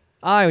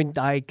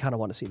 I kind of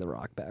want to see The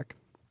Rock back.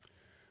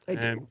 I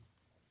do. And-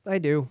 I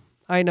do.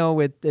 I know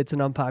it's an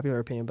unpopular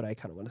opinion, but I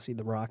kind of want to see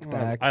The Rock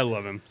back. I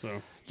love him.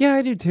 So Yeah,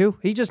 I do too.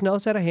 He just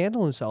knows how to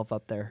handle himself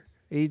up there.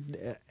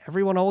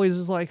 Everyone always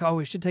is like, oh,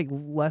 we should take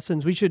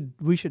lessons. We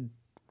should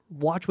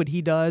watch what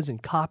he does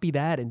and copy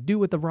that and do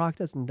what The Rock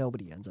does, and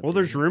nobody ends up. Well,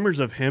 there's rumors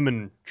of him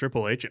and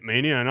Triple H at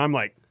Mania, and I'm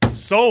like,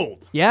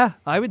 sold. Yeah,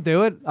 I would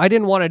do it. I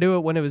didn't want to do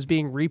it when it was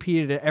being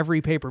repeated at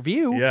every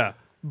pay-per-view. Yeah.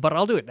 But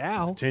I'll do it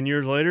now. 10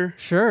 years later?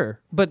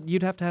 Sure. But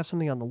you'd have to have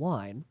something on the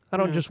line. I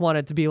don't just want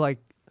it to be like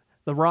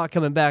The Rock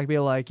coming back and be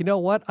like, you know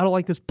what? I don't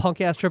like this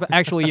punk-ass trip.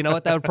 Actually, you know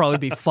what? That would probably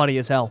be funny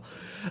as hell.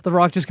 The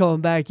Rock just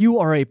coming back, you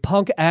are a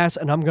punk-ass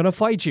and I'm going to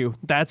fight you.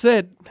 That's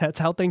it. That's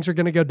how things are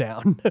going to go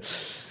down.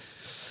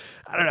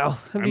 I don't know.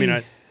 I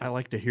mean, I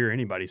like to hear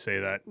anybody say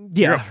that.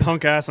 Yeah. You're a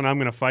punk ass and I'm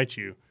going to fight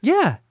you.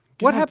 Yeah.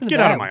 What happened to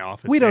that? Get out of my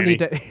office, We don't Danny. need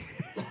to...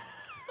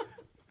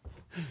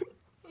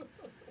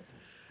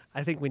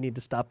 I think we need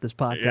to stop this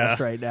podcast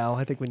right now.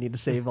 I think we need to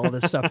save all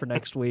this stuff for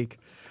next week.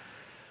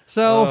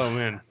 So, Oh,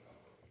 man.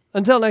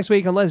 until next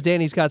week, unless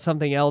Danny's got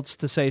something else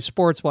to say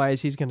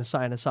sports-wise, he's going to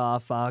sign us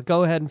off.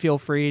 Go ahead and feel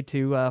free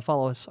to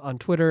follow us on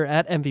Twitter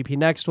at MVP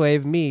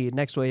NextWave, me,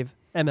 NextWave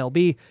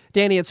MLB,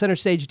 Danny at Center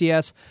Stage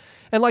DS,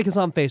 and like us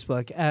on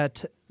Facebook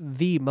at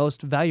The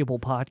Most Valuable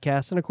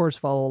Podcast, and of course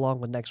follow along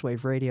with Next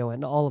Wave Radio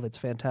and all of its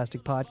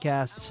fantastic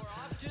podcasts.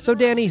 So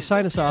Danny,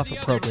 sign us off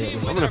appropriately.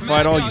 I'm going to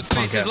fight all you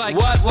punk ass. Like,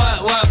 what?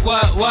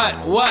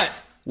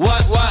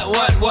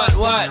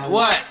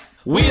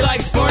 We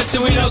like sports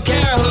and we don't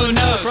care who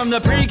knows. From the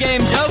pregame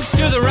jokes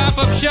to the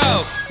wrap-up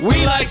show.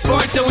 We like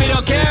sports and we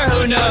don't care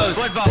who knows.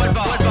 Football,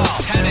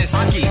 tennis,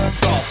 hockey,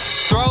 golf.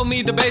 Throw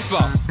me the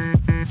baseball.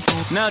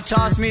 Now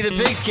toss me the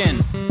pigskin.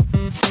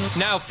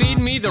 Now feed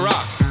me the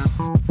rock.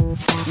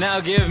 Now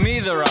give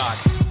me the rock.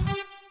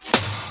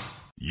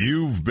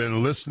 You've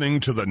been listening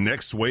to the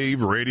Next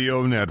Wave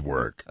Radio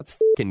Network. That's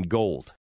f***ing gold.